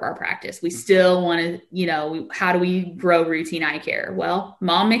driver of our practice. We still want to, how do we grow routine eye care? Well,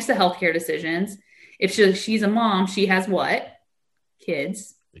 mom makes the healthcare decisions. If she's a mom, she has what?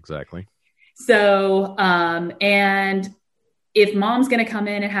 Kids. Exactly. So, and if mom's going to come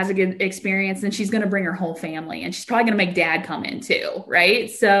in and has a good experience, then she's going to bring her whole family, and she's probably going to make dad come in too.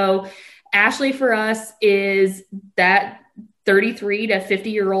 Right. So Ashley for us is that 33 to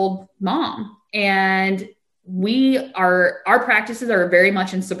 50-year-old mom. And our practices are very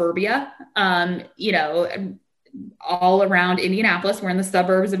much in suburbia, all around Indianapolis. We're in the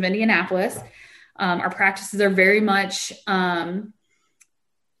suburbs of Indianapolis. Our practices are very much,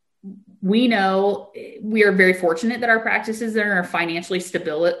 we know we are very fortunate that our practices are financially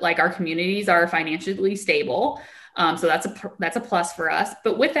stable, like our communities are financially stable. So that's a plus for us.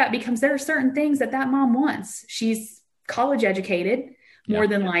 But with that becomes there are certain things that mom wants. She's college educated more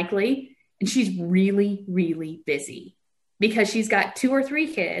than likely, and she's really, really busy because she's got 2 or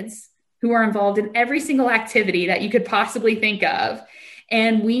 3 kids who are involved in every single activity that you could possibly think of.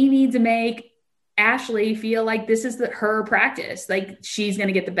 And we need to make Ashley feel like this is her practice. Like she's going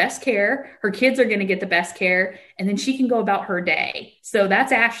to get the best care. Her kids are going to get the best care, and then she can go about her day. So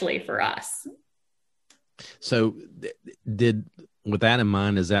that's Ashley for us. So with that in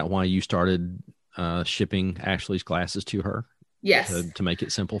mind, is that why you started shipping Ashley's glasses to her? Yes. To make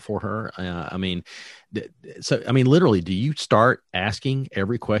it simple for her. Literally, do you start asking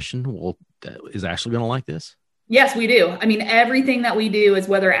every question? Well, is Ashley going to like this? Yes, we do. I mean, everything that we do is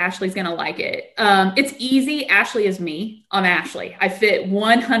whether Ashley's going to like it. It's easy. Ashley is me. I'm Ashley. I fit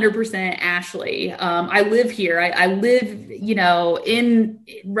 100% Ashley. I live here. I live,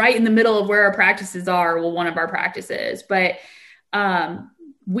 right in the middle of where our practices are. Well, one of our practices, but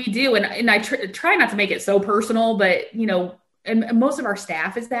we do. And I try not to make it so personal, but, and most of our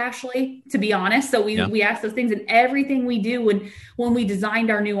staff is Ashley, to be honest. So we ask those things, and everything we do when we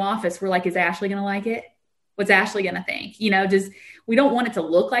designed our new office, we're like, is Ashley going to like it? What's Ashley going to think? We don't want it to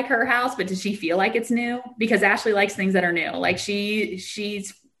look like her house, but does she feel like it's new? Because Ashley likes things that are new. Like she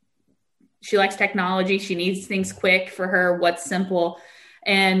likes technology. She needs things quick for her. What's simple.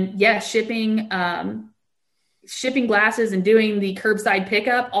 And shipping glasses and doing the curbside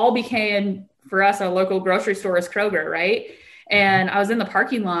pickup all became for us, our local grocery store is Kroger. Right. And I was in the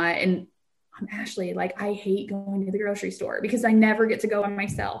parking lot, and I'm Ashley, like, I hate going to the grocery store because I never get to go by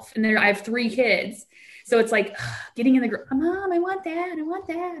myself. And I have 3 kids. So it's like getting in Mom, I want that. I want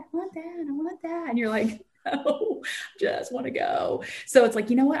that. I want that. I want that. And you're like, no, just want to go. So it's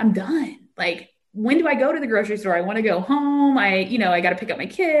like, you know what? I'm done. Like, when do I go to the grocery store? I want to go home. I got to pick up my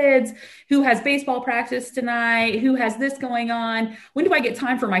kids. Who has baseball practice tonight? Who has this going on? When do I get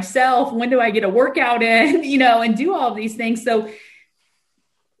time for myself? When do I get a workout in, and do all of these things? So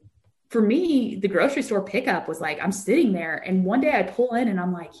for me, the grocery store pickup was like, I'm sitting there, and one day I pull in and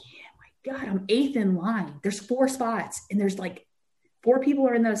I'm like, God, I'm 8th in line. There's 4 spots, and there's like 4 people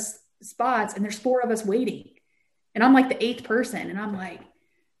are in those spots, and there's 4 of us waiting. And I'm like the 8th person. And I'm like,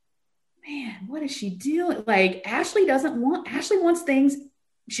 man, what is she doing? Like Ashley wants things.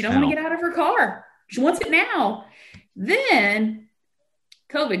 She don't want to get out of her car. She wants it now. Then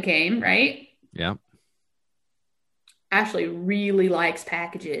COVID came, right? Yeah. Ashley really likes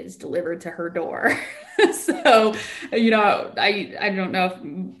packages delivered to her door. So, I don't know if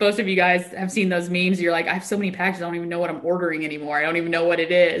most of you guys have seen those memes. You're like, I have so many packages, I don't even know what I'm ordering anymore. I don't even know what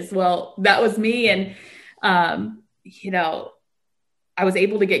it is. Well, that was me. And, I was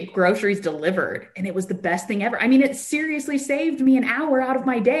able to get groceries delivered, and it was the best thing ever. I mean, it seriously saved me an hour out of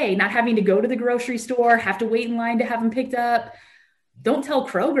my day, not having to go to the grocery store, have to wait in line to have them picked up. Don't tell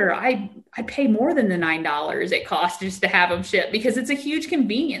Kroger I pay more than the $9 it costs just to have them shipped, because it's a huge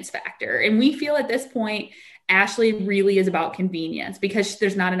convenience factor. And we feel at this point, Ashley really is about convenience because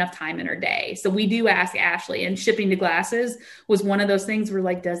there's not enough time in her day. So we do ask Ashley, and shipping the glasses was one of those things where,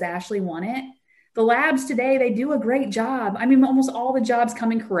 like, does Ashley want it? The labs today, they do a great job. I mean, almost all the jobs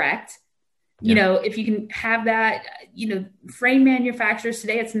come in correct. Yeah. If you can have that, frame manufacturers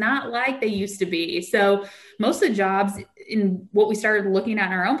today, it's not like they used to be. So most of the jobs in what we started looking at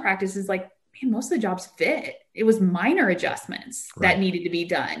in our own practice is like, man, most of the jobs fit. It was minor adjustments that needed to be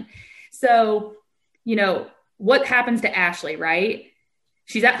done. So, what happens to Ashley, right?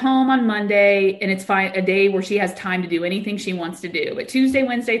 She's at home on Monday, and it's fine, a day where she has time to do anything she wants to do. But Tuesday,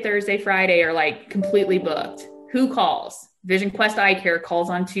 Wednesday, Thursday, Friday are like completely booked. who calls? Vision Quest Eye Care calls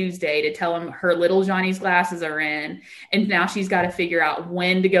on Tuesday to tell them her little Johnny's glasses are in. And now she's got to figure out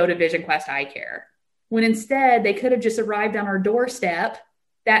when to go to Vision Quest Eye Care. When instead they could have just arrived on our doorstep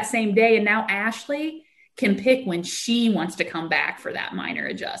that same day. And now Ashley can pick when she wants to come back for that minor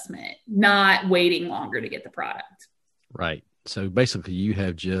adjustment, not waiting longer to get the product. Right. So basically you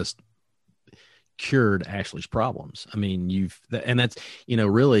have just cured Ashley's problems. I mean, and that's,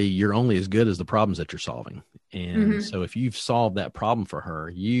 really you're only as good as the problems that you're solving. And so if you've solved that problem for her,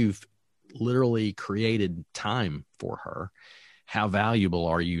 you've literally created time for her. How valuable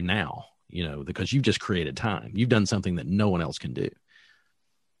are you now? Because you've just created time. You've done something that no one else can do.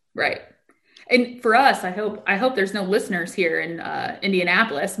 Right. And for us, I hope there's no listeners here in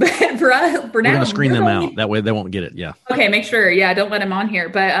Indianapolis, but for us, for now, we're going to screen them out. That way they won't get it. Yeah. Okay. Make sure. Yeah. Don't let them on here.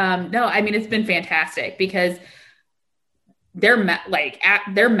 But no, I mean, it's been fantastic because their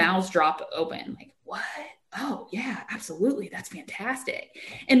mouths drop open. Like, what? Oh yeah, absolutely. That's fantastic.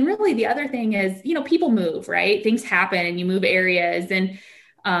 And really the other thing is, people move, right? Things happen and you move areas. And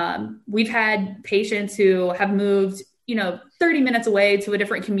we've had patients who have moved, 30 minutes away to a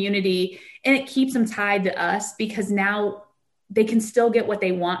different community, and it keeps them tied to us because now they can still get what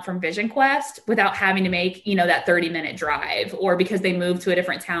they want from Vision Quest without having to make, that 30-minute drive, or because they move to a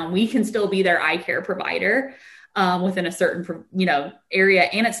different town, we can still be their eye care provider within a certain, area.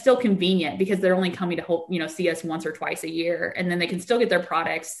 And it's still convenient because they're only coming to see us once or twice a year, and then they can still get their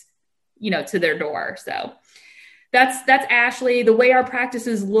products, to their door. So that's Ashley. The way our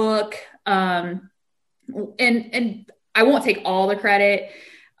practices look, and I won't take all the credit.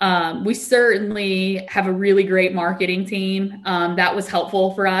 We certainly have a really great marketing team. That was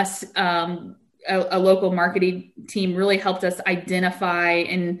helpful for us. A local marketing team really helped us identify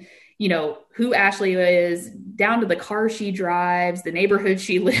and, who Ashley is, down to the car she drives, the neighborhood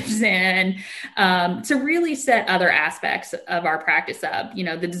she lives in, to really set other aspects of our practice up,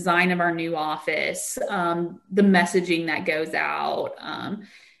 the design of our new office, the messaging that goes out.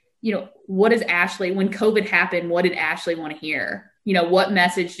 What is Ashley, when COVID happened, what did Ashley want to hear? What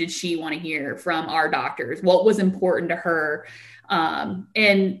message did she want to hear from our doctors? What was important to her?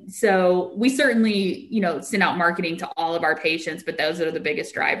 And so we certainly, send out marketing to all of our patients, but those are the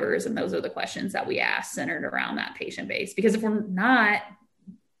biggest drivers. And those are the questions that we ask centered around that patient base. Because if we're not,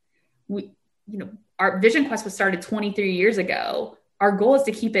 our Vision Quest was started 23 years ago. Our goal is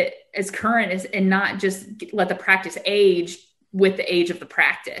to keep it as current as, and not just let the practice age with the age of the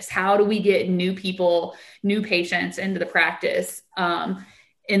practice. How do we get new people, new patients into the practice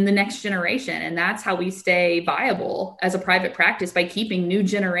in the next generation? And that's how we stay viable as a private practice, by keeping new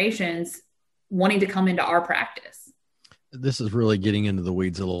generations wanting to come into our practice. This is really getting into the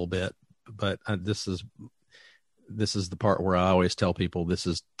weeds a little bit, but this is the part where I always tell people this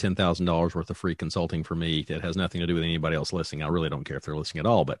is $10,000 worth of free consulting for me. That has nothing to do with anybody else listening. I really don't care if they're listening at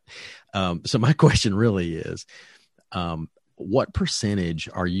all. But so my question really is, what percentage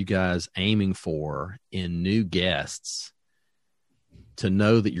are you guys aiming for in new guests to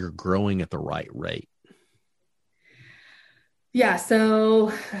know that you're growing at the right rate? Yeah.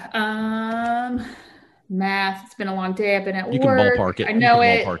 So, math, it's been a long day. I've been at work. You can ballpark it. I know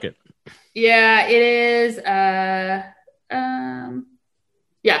it. Ballpark it. Yeah, it is. Yeah, I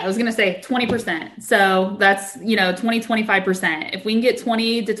was going to say 20%. So that's, 25%. If we can get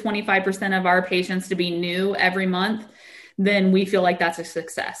 20 to 25% of our patients to be new every month, then we feel like that's a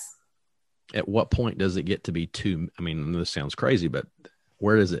success. At what point does it get to be this sounds crazy, but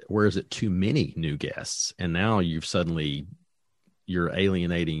where is it too many new guests? And now you're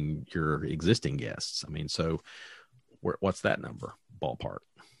alienating your existing guests. So what's that number ballpark?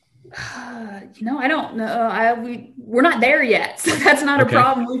 I don't know. We're not there yet. So that's not a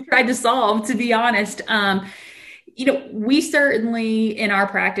problem we've tried to solve, to be honest. We certainly in our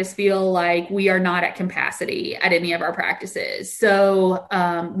practice feel like we are not at capacity at any of our practices. So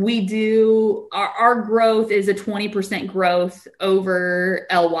our growth is a 20% growth over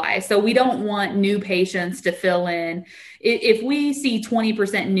LY. So we don't want new patients to fill in. If we see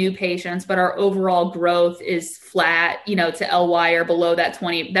 20% new patients, but our overall growth is flat, to LY or below that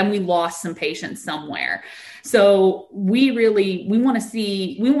 20, then we lost some patients somewhere. So we want to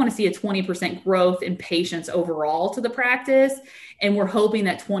see a 20% growth in patients overall to the practice. And we're hoping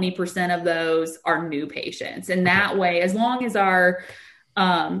that 20% of those are new patients. And that way, as long as our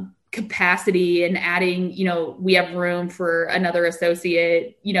capacity and adding, we have room for another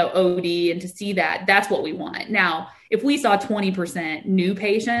associate, OD, and to see that's what we want. Now, if we saw 20% new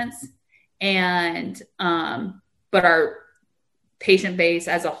patients and, but our patient base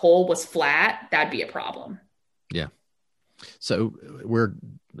as a whole was flat, that'd be a problem. Yeah. So we're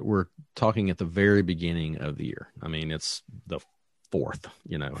we're talking at the very beginning of the year. I mean, it's the 4th,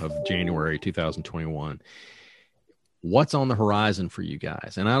 of January 2021. What's on the horizon for you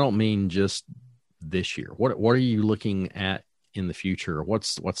guys? And I don't mean just this year. What are you looking at in the future?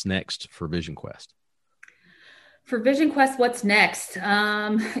 What's next for Vision Quest? For Vision Quest, what's next? We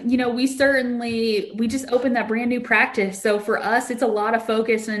just opened that brand new practice. So for us, it's a lot of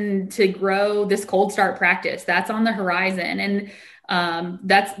focus and to grow this cold start practice. That's on the horizon. And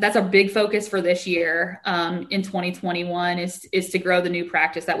that's a big focus for this year in 2021 is to grow the new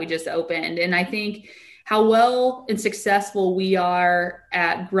practice that we just opened. And I think how well and successful we are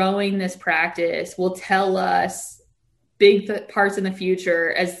at growing this practice will tell us big parts in the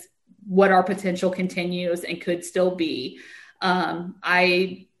future as what our potential continues and could still be.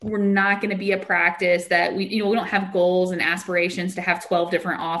 We're not going to be a practice that we don't have goals and aspirations to have 12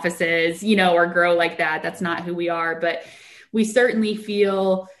 different offices, or grow like that. That's not who we are, but we certainly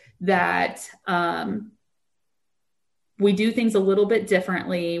feel that, we do things a little bit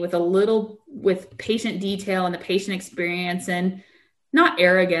differently with patient detail and the patient experience, and not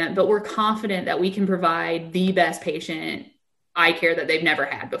arrogant, but we're confident that we can provide the best patient eye care that they've never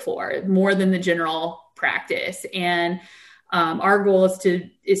had before, more than the general practice. And our goal is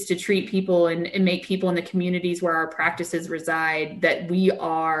to treat people and make people in the communities where our practices reside, that we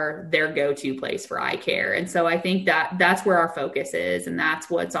are their go-to place for eye care. And so I think that's where our focus is. And that's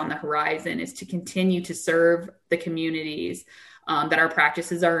what's on the horizon, is to continue to serve the communities that our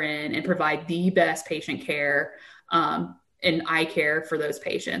practices are in and provide the best patient care and eye care for those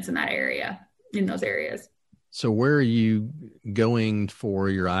patients in those areas. So where are you going for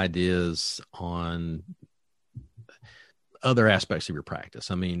your ideas on other aspects of your practice?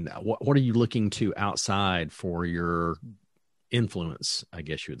 I mean, what are you looking to outside for your influence, I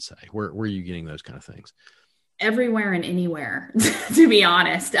guess you would say? Where are you getting those kind of things? Everywhere and anywhere, to be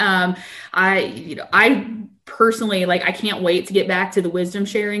honest. I personally, I can't wait to get back to the wisdom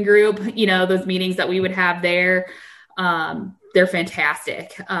sharing group, those meetings that we would have there. They're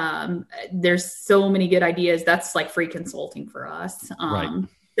fantastic. There's so many good ideas. That's like free consulting for us. Right.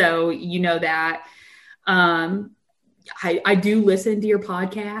 So that, I do listen to your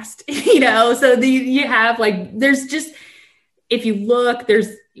podcast, so you have there's just, if you look,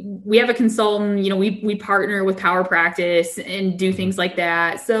 we have a consultant, we partner with Power Practice and do things like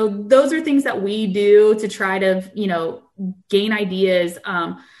that. So those are things that we do to try to, gain ideas.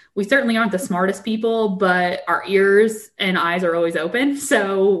 We certainly aren't the smartest people, but our ears and eyes are always open.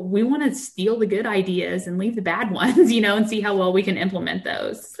 So we want to steal the good ideas and leave the bad ones, and see how well we can implement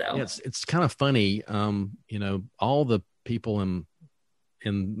those. So yeah, it's kind of funny. All the people in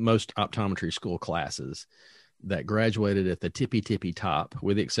most optometry school classes that graduated at the tippy top,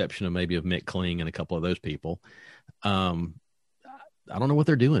 with the exception of maybe of Mick Kling and a couple of those people. I don't know what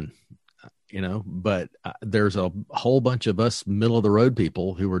they're doing. But there's a whole bunch of us middle of the road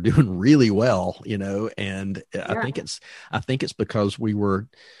people who are doing really well, and yeah. I think it's because we were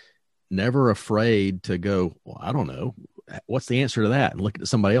never afraid to go, well, I don't know, what's the answer to that? And look at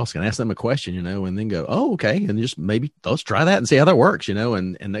somebody else and ask them a question, and then go, oh, okay. And just maybe let's try that and see how that works,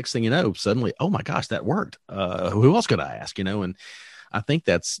 and next thing you know, suddenly, oh my gosh, that worked. Who else could I ask, and I think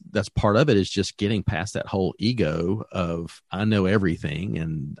that's part of it, is just getting past that whole ego of I know everything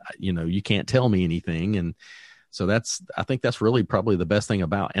and you can't tell me anything. And so I think that's really probably the best thing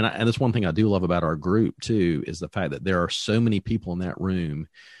about, and that's one thing I do love about our group too, is the fact that there are so many people in that room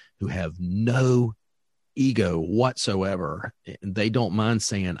who have no ego whatsoever. They don't mind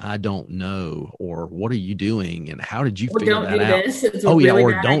saying, I don't know, or what are you doing? And how did you figure that out? Oh yeah.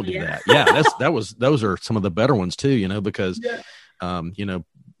 Or don't do that. Yeah. Those are some of the better ones too, because yeah.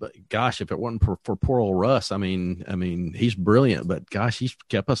 Gosh, if it wasn't for poor old Russ, I mean, he's brilliant, but gosh, he's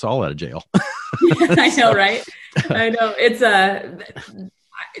kept us all out of jail. I know, right? I know. It's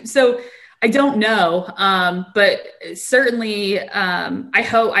so I don't know. But certainly, I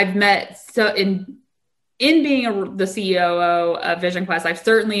hope I've met, so in being the COO of Vision Quest, I've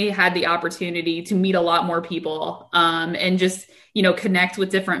certainly had the opportunity to meet a lot more people, and just, connect with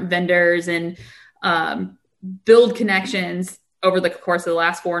different vendors and, build connections over the course of the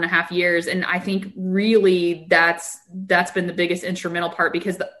last 4.5 years. And I think really that's been the biggest instrumental part,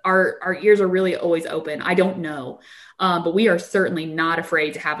 because our ears are really always open. I don't know. But we are certainly not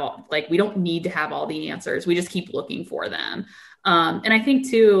afraid to have we don't need to have all the answers. We just keep looking for them. And I think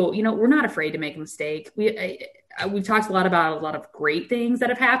too, we're not afraid to make a mistake. We've talked a lot about a lot of great things that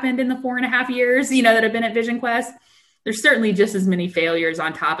have happened in the 4.5 years, that have been at Vision Quest. There's certainly just as many failures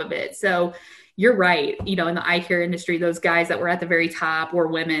on top of it. So you're right. In the eye care industry, those guys that were at the very top were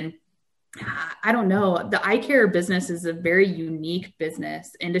women. I don't know. The eye care business is a very unique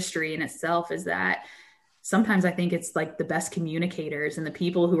business industry in itself, is that sometimes I think it's like the best communicators and the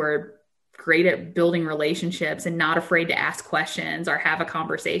people who are great at building relationships and not afraid to ask questions or have a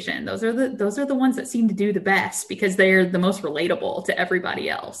conversation. Those are the ones that seem to do the best because they're the most relatable to everybody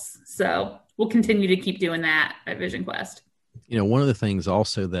else. So we'll continue to keep doing that at Vision Quest. One of the things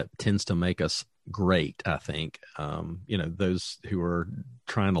also that tends to make us great, I think, those who are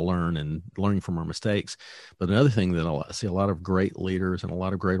trying to learn and learning from our mistakes. But another thing that I see a lot of great leaders and a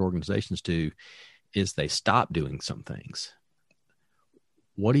lot of great organizations do is they stop doing some things.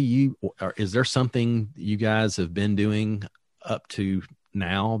 Is there something you guys have been doing up to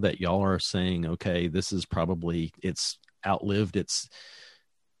now that y'all are saying, okay, this is probably, it's outlived it's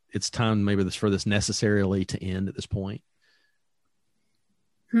time maybe for this necessarily to end at this point?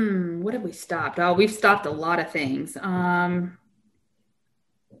 What have we stopped? Oh, we've stopped a lot of things.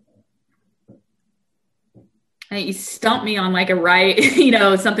 You stumped me on like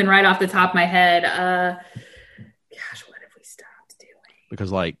something right off the top of my head. Gosh, what have we stopped doing?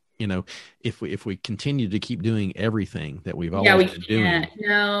 Because if we continue to keep doing everything that we've always been doing,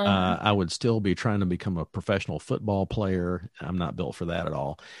 I would still be trying to become a professional football player. I'm not built for that at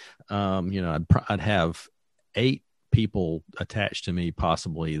all. I'd have 8 people attached to me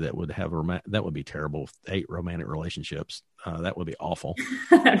possibly that would have that would be terrible. 8 romantic relationships. That would be awful.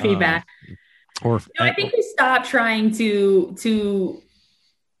 That'd be bad. I think we stopped trying to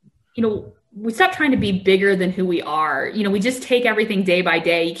we stopped trying to be bigger than who we are. We just take everything day by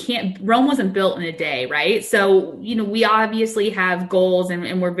day. Rome wasn't built in a day, right? So, we obviously have goals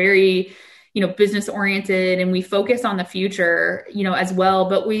and we're very, business oriented, and we focus on the future, as well,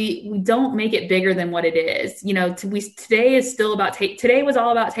 but we don't make it bigger than what it is. Today is still about today was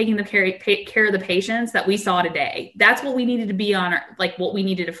all about taking the care of the patients that we saw today. That's what we needed to be on, what we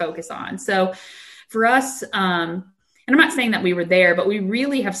needed to focus on. So for us, and I'm not saying that we were there, but we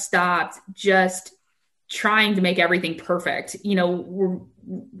really have stopped just trying to make everything perfect. We're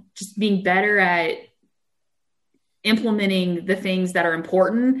just being better at implementing the things that are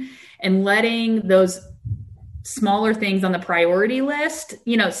important and letting those smaller things on the priority list,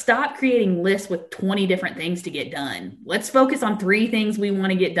 stop creating lists with 20 different things to get done. Let's focus on 3 things we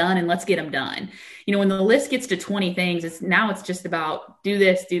want to get done and let's get them done. When the list gets to 20 things, it's just about do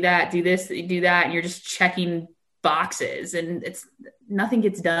this, do that, do this, do that. And you're just checking boxes, and nothing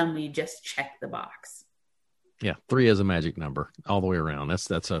gets done when you just check the box. Yeah. 3 is a magic number all the way around. That's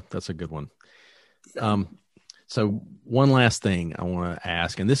a good one. So one last thing I want to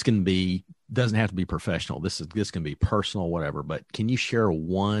ask, and this doesn't have to be professional. This can be personal, whatever, but can you share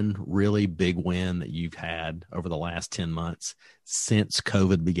one really big win that you've had over the last 10 months since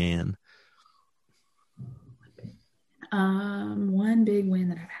COVID began? One big win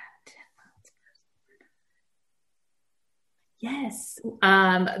that I've had. Yes.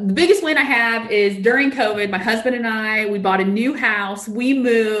 The biggest win I have is during COVID, my husband and I, we bought a new house. We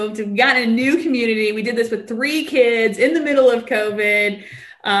moved, we got in a new community. We did this with 3 kids in the middle of COVID.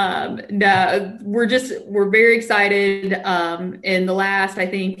 We're very excited. In the last, I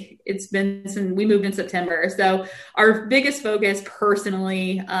think we moved in September. So our biggest focus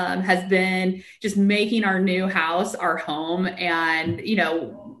personally, has been just making our new house our home. And,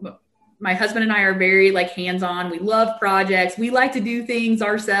 my husband and I are very hands-on. We love projects. We like to do things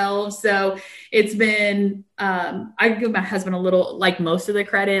ourselves. So it's been, I give my husband a little, most of the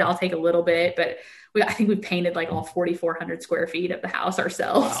credit. I'll take a little bit, but I think we painted all 4,400 square feet of the house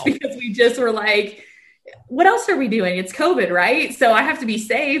ourselves. Wow. Because we just were what else are we doing? It's COVID, right? So I have to be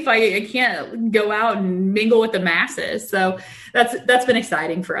safe. I can't go out and mingle with the masses. So that's been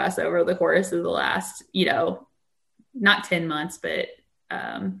exciting for us over the course of the last, not 10 months, but,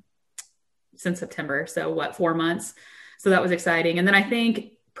 since September. So 4 months. So that was exciting. And then I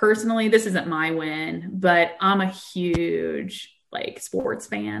think personally, this isn't my win, but I'm a huge sports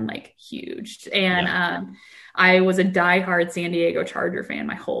fan, huge. And, I was a diehard San Diego Charger fan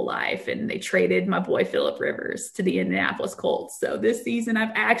my whole life, and they traded my boy Phillip Rivers to the Indianapolis Colts. So this season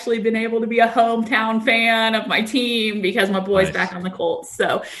I've actually been able to be a hometown fan of my team because my boy's back on the Colts.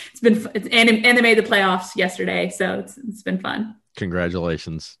 So and they made the playoffs yesterday. So it's been fun.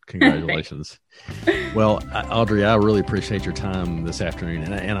 Congratulations. Well, Audrey, I really appreciate your time this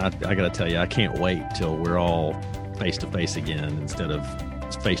afternoon. And I got to tell you, I can't wait till we're all face to face again instead of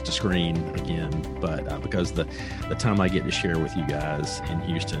face to screen again. But because the time I get to share with you guys in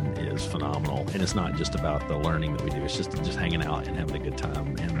Houston is phenomenal. And it's not just about the learning that we do. It's just hanging out and having a good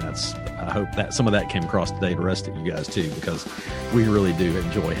time. And I hope that some of that came across today to rest of you guys too, because we really do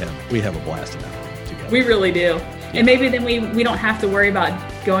enjoy we have a blast in that one together. We really do. Yeah. And maybe then we don't have to worry about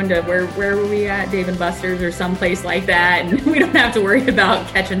going to where were we at? Dave and Buster's or someplace like that, and we don't have to worry about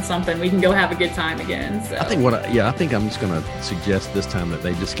catching something. We can go have a good time again. So I think I'm just going to suggest this time that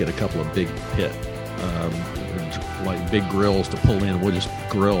they just get a couple of big pit, like big grills to pull in. We'll just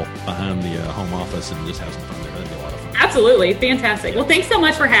grill behind the home office and just have some fun there. That'd be a lot of fun. Absolutely. Fantastic. Well, thanks so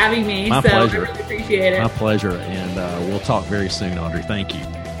much for having me. My pleasure. I really appreciate it. My pleasure. And we'll talk very soon, Audrey. Thank you.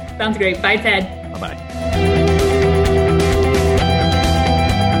 Sounds great. Bye, Ted. Bye-bye.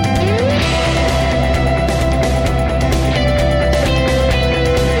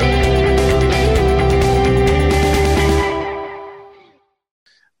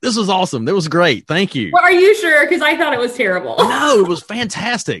 This was awesome. That was great. Thank you. Well, are you sure? Because I thought it was terrible. No, it was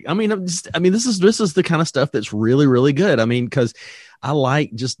fantastic. I mean, this is the kind of stuff that's really, really good. I mean, because I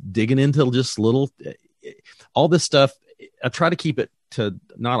like just digging into just all this stuff. I try to keep it to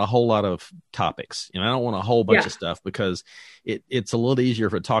not a whole lot of topics. I don't want a whole bunch of stuff because it's a little easier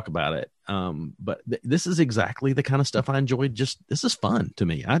to talk about it. But this is exactly the kind of stuff I enjoyed. This is fun to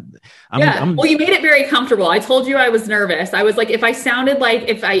me. Well, you made it very comfortable. I told you I was nervous. I was like, if I sounded like,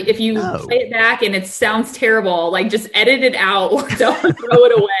 if you play it back and it sounds terrible, like just edit it out or don't throw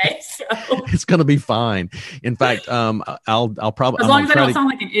it away. So it's going to be fine. In fact, I'll probably, as long as I don't sound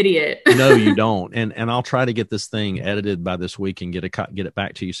like an idiot. No, you don't. And I'll try to get this thing edited by this week and get it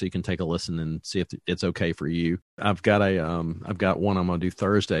back to you so you can take a listen and see if it's okay for you. I've got one I'm going to do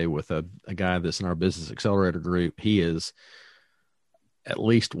Thursday with a guy that's in our Business Accelerator group. He is at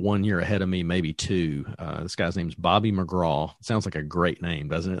least 1 year ahead of me, maybe two. This guy's name's Bobby McGraw. Sounds like a great name,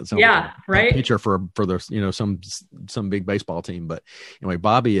 doesn't it? Sounds like right. A pitcher for the some big baseball team. But anyway,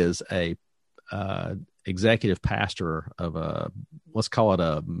 Bobby is a executive pastor of let's call it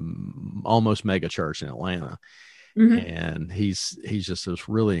a almost mega church in Atlanta. Mm-hmm. And he's just this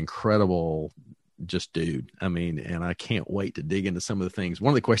really incredible just dude. I mean, and I can't wait to dig into some of the things. One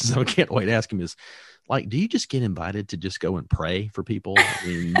of the questions I can't wait to ask him is like, do you just get invited to just go and pray for people?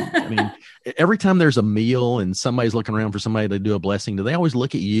 I mean, every time there's a meal and somebody's looking around for somebody to do a blessing, do they always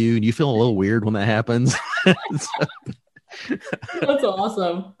look at you and you feel a little weird when that happens? That's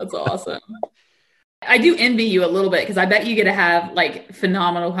awesome. That's awesome. I do envy you a little bit because I bet you get to have like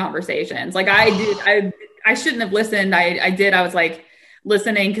phenomenal conversations. Like I did. I shouldn't have listened. I did. I was like,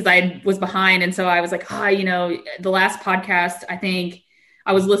 listening because I was behind. And so I was like, the last podcast, I think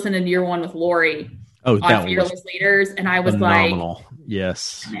I was listening to your one with Lori on Fearless Leaders. And I was phenomenal. Like,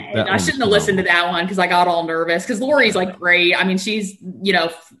 yes, I shouldn't have listened to that one because I got all nervous because Lori's like great. I mean, she's,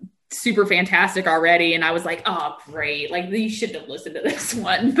 super fantastic already. And I was like, oh, great. Like you shouldn't have listened to this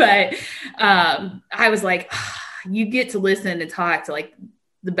one. But I was like, you get to listen and talk to like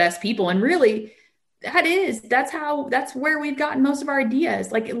the best people. And really, that's where we've gotten most of our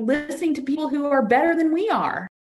ideas, like listening to people who are better than we are.